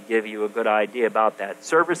summary can give you a good idea about that.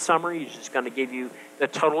 Service summary is just going to give you the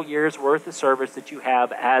total year's worth of service that you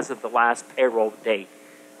have as of the last payroll date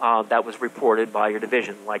that was reported by your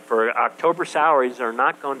division. Like for October salaries are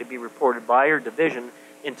not going to be reported by your division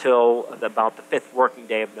until about the 5th working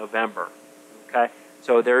day of November. Okay,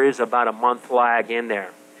 so there is about a month lag in there.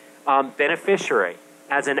 Beneficiary.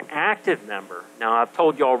 As an active member, now I've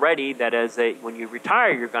told you already that when you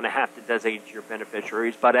retire, you're going to have to designate your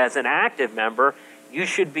beneficiaries, but as an active member, you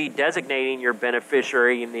should be designating your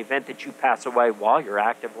beneficiary in the event that you pass away while you're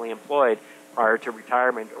actively employed prior to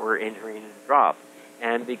retirement or entering into drop.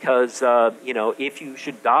 And because, if you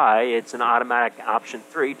should die, it's an automatic option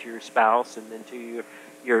 3 to your spouse and then to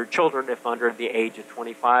your children if under the age of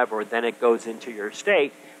 25, or then it goes into your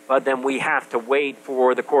estate. But then we have to wait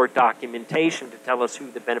for the court documentation to tell us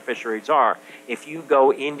who the beneficiaries are. If you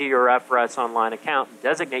go into your FRS Online account and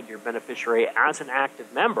designate your beneficiary as an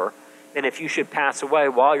active member, then if you should pass away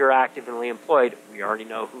while you're actively employed, we already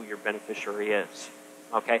know who your beneficiary is.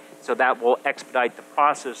 Okay, so that will expedite the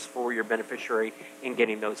process for your beneficiary in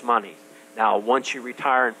getting those monies. Now, once you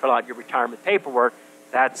retire and fill out your retirement paperwork,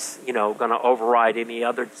 that's going to override any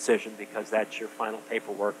other decision because that's your final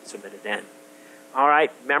paperwork submitted in. All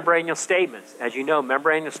right, member annual statements. As you know,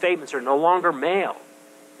 member annual statements are no longer mailed.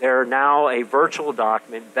 They're now a virtual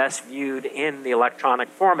document best viewed in the electronic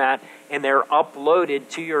format, and they're uploaded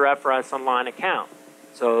to your FRS Online account.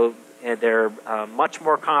 So they're much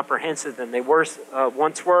more comprehensive than they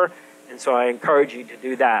once were, and so I encourage you to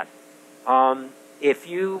do that. If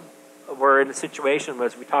you were in a situation,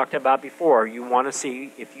 as we talked about before, you want to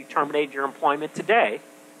see if you terminated your employment today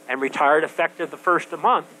and retired effective the first of the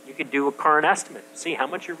month, you could do a current estimate to see how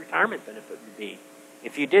much your retirement benefit would be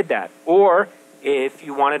if you did that. Or if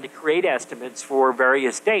you wanted to create estimates for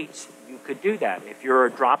various dates, you could do that. If you're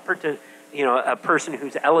a person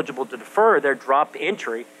who's eligible to defer their drop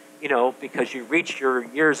entry, because you reached your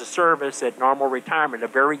years of service at normal retirement at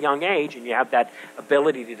a very young age and you have that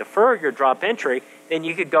ability to defer your drop entry, then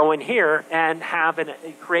you could go in here and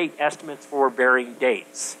create estimates for varying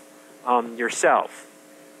dates yourself.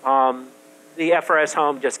 The FRS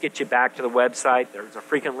Home just gets you back to the website. There's a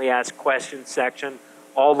frequently asked questions section,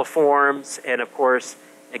 all the forms, and of course,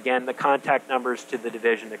 again, the contact numbers to the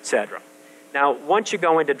division, etc. Now, once you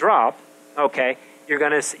go into drop, okay,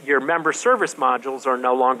 your member service modules are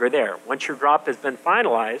no longer there. Once your drop has been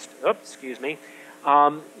finalized,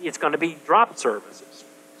 it's going to be drop services.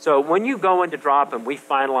 So when you go into drop and we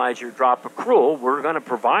finalize your drop accrual, we're going to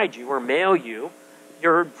provide you or mail you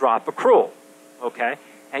your drop accrual, okay?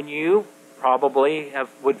 And you probably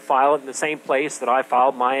would file it in the same place that I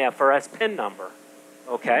filed my FRS PIN number,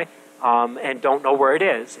 okay? And don't know where it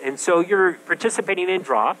is. And so you're participating in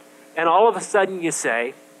drop, and all of a sudden you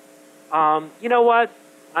say, you know what?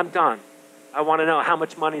 I'm done. I want to know how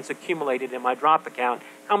much money is accumulated in my drop account.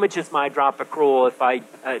 How much is my drop accrual if I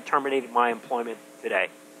terminated my employment today?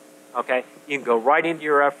 Okay? You can go right into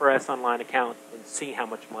your FRS Online account and see how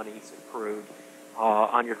much money is accrued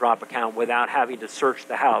on your drop account without having to search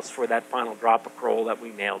the house for that final drop accrual that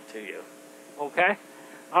we mailed to you. Okay?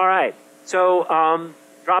 All right. So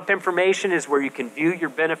drop information is where you can view your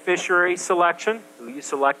beneficiary selection, who you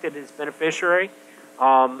selected as beneficiary.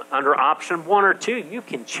 Under option 1 or 2, you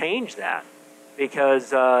can change that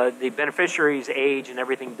because the beneficiary's age and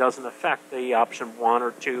everything doesn't affect the option 1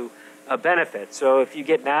 or 2 benefit. So if you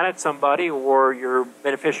get mad at somebody or your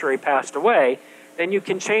beneficiary passed away, then you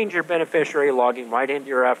can change your beneficiary logging right into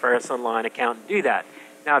your FRS Online account and do that.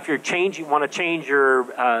 Now, if you want to change your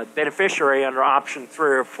beneficiary under option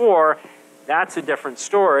 3 or 4, that's a different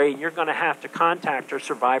story. You're going to have to contact our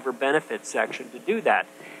survivor benefits section to do that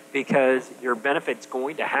because your benefit's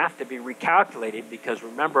going to have to be recalculated because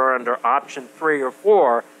remember, under option 3 or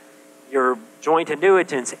 4, your joint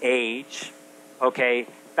annuitant's age, okay,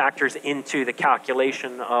 factors into the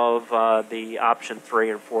calculation of the option 3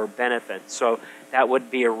 or 4 benefits. So that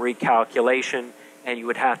would be a recalculation, and you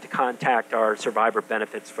would have to contact our survivor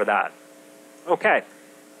benefits for that. Okay,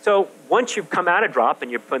 so once you've come out of drop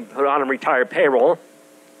and you've been put on a retired payroll,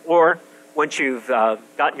 or once you've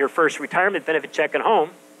gotten your first retirement benefit check at home,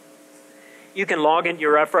 you can log into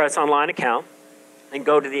your FRS Online account and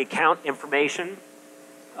go to the account information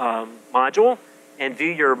module and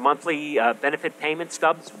view your monthly benefit payment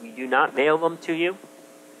stubs. We do not mail them to you.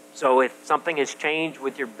 So if something has changed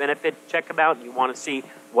with your benefit check amount and you want to see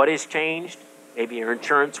what has changed, maybe your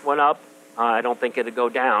insurance went up, I don't think it'll go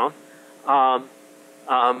down,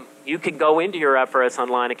 you can go into your FRS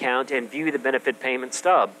Online account and view the benefit payment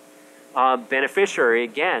stub. Beneficiary,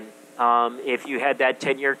 again, if you had that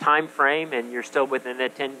 10-year time frame and you're still within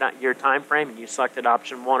that 10-year time frame and you selected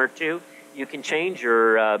option 1 or 2, you can change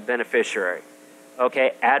your beneficiary.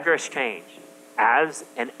 Okay, address change. As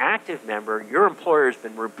an active member, your employer has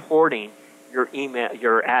been reporting your email,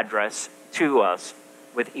 your address to us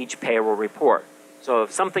with each payroll report. So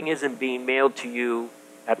if something isn't being mailed to you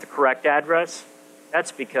at the correct address,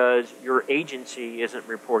 that's because your agency isn't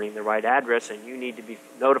reporting the right address, and you need to be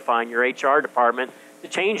notifying your HR department to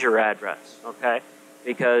change your address, okay?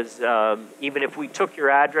 Because even if we took your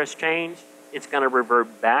address change, it's going to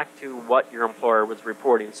revert back to what your employer was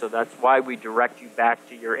reporting. So that's why we direct you back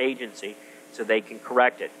to your agency so they can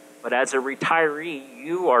correct it. But as a retiree,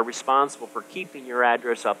 you are responsible for keeping your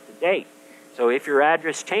address up to date. So if your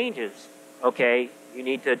address changes, okay, you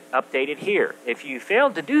need to update it here. If you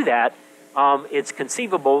fail to do that, it's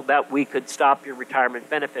conceivable that we could stop your retirement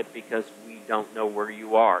benefit because we don't know where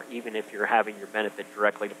you are, even if you're having your benefit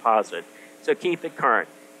directly deposited. So keep it current.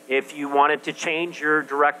 If you wanted to change your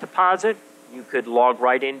direct deposit, you could log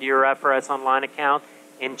right into your FRS Online account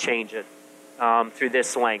and change it through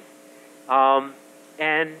this link. That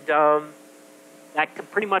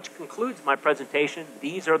pretty much concludes my presentation.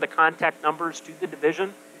 These are the contact numbers to the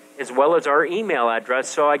division, as well as our email address.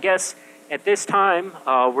 So I guess at this time,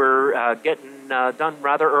 we're getting done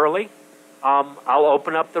rather early. I'll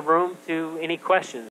open up the room to any questions.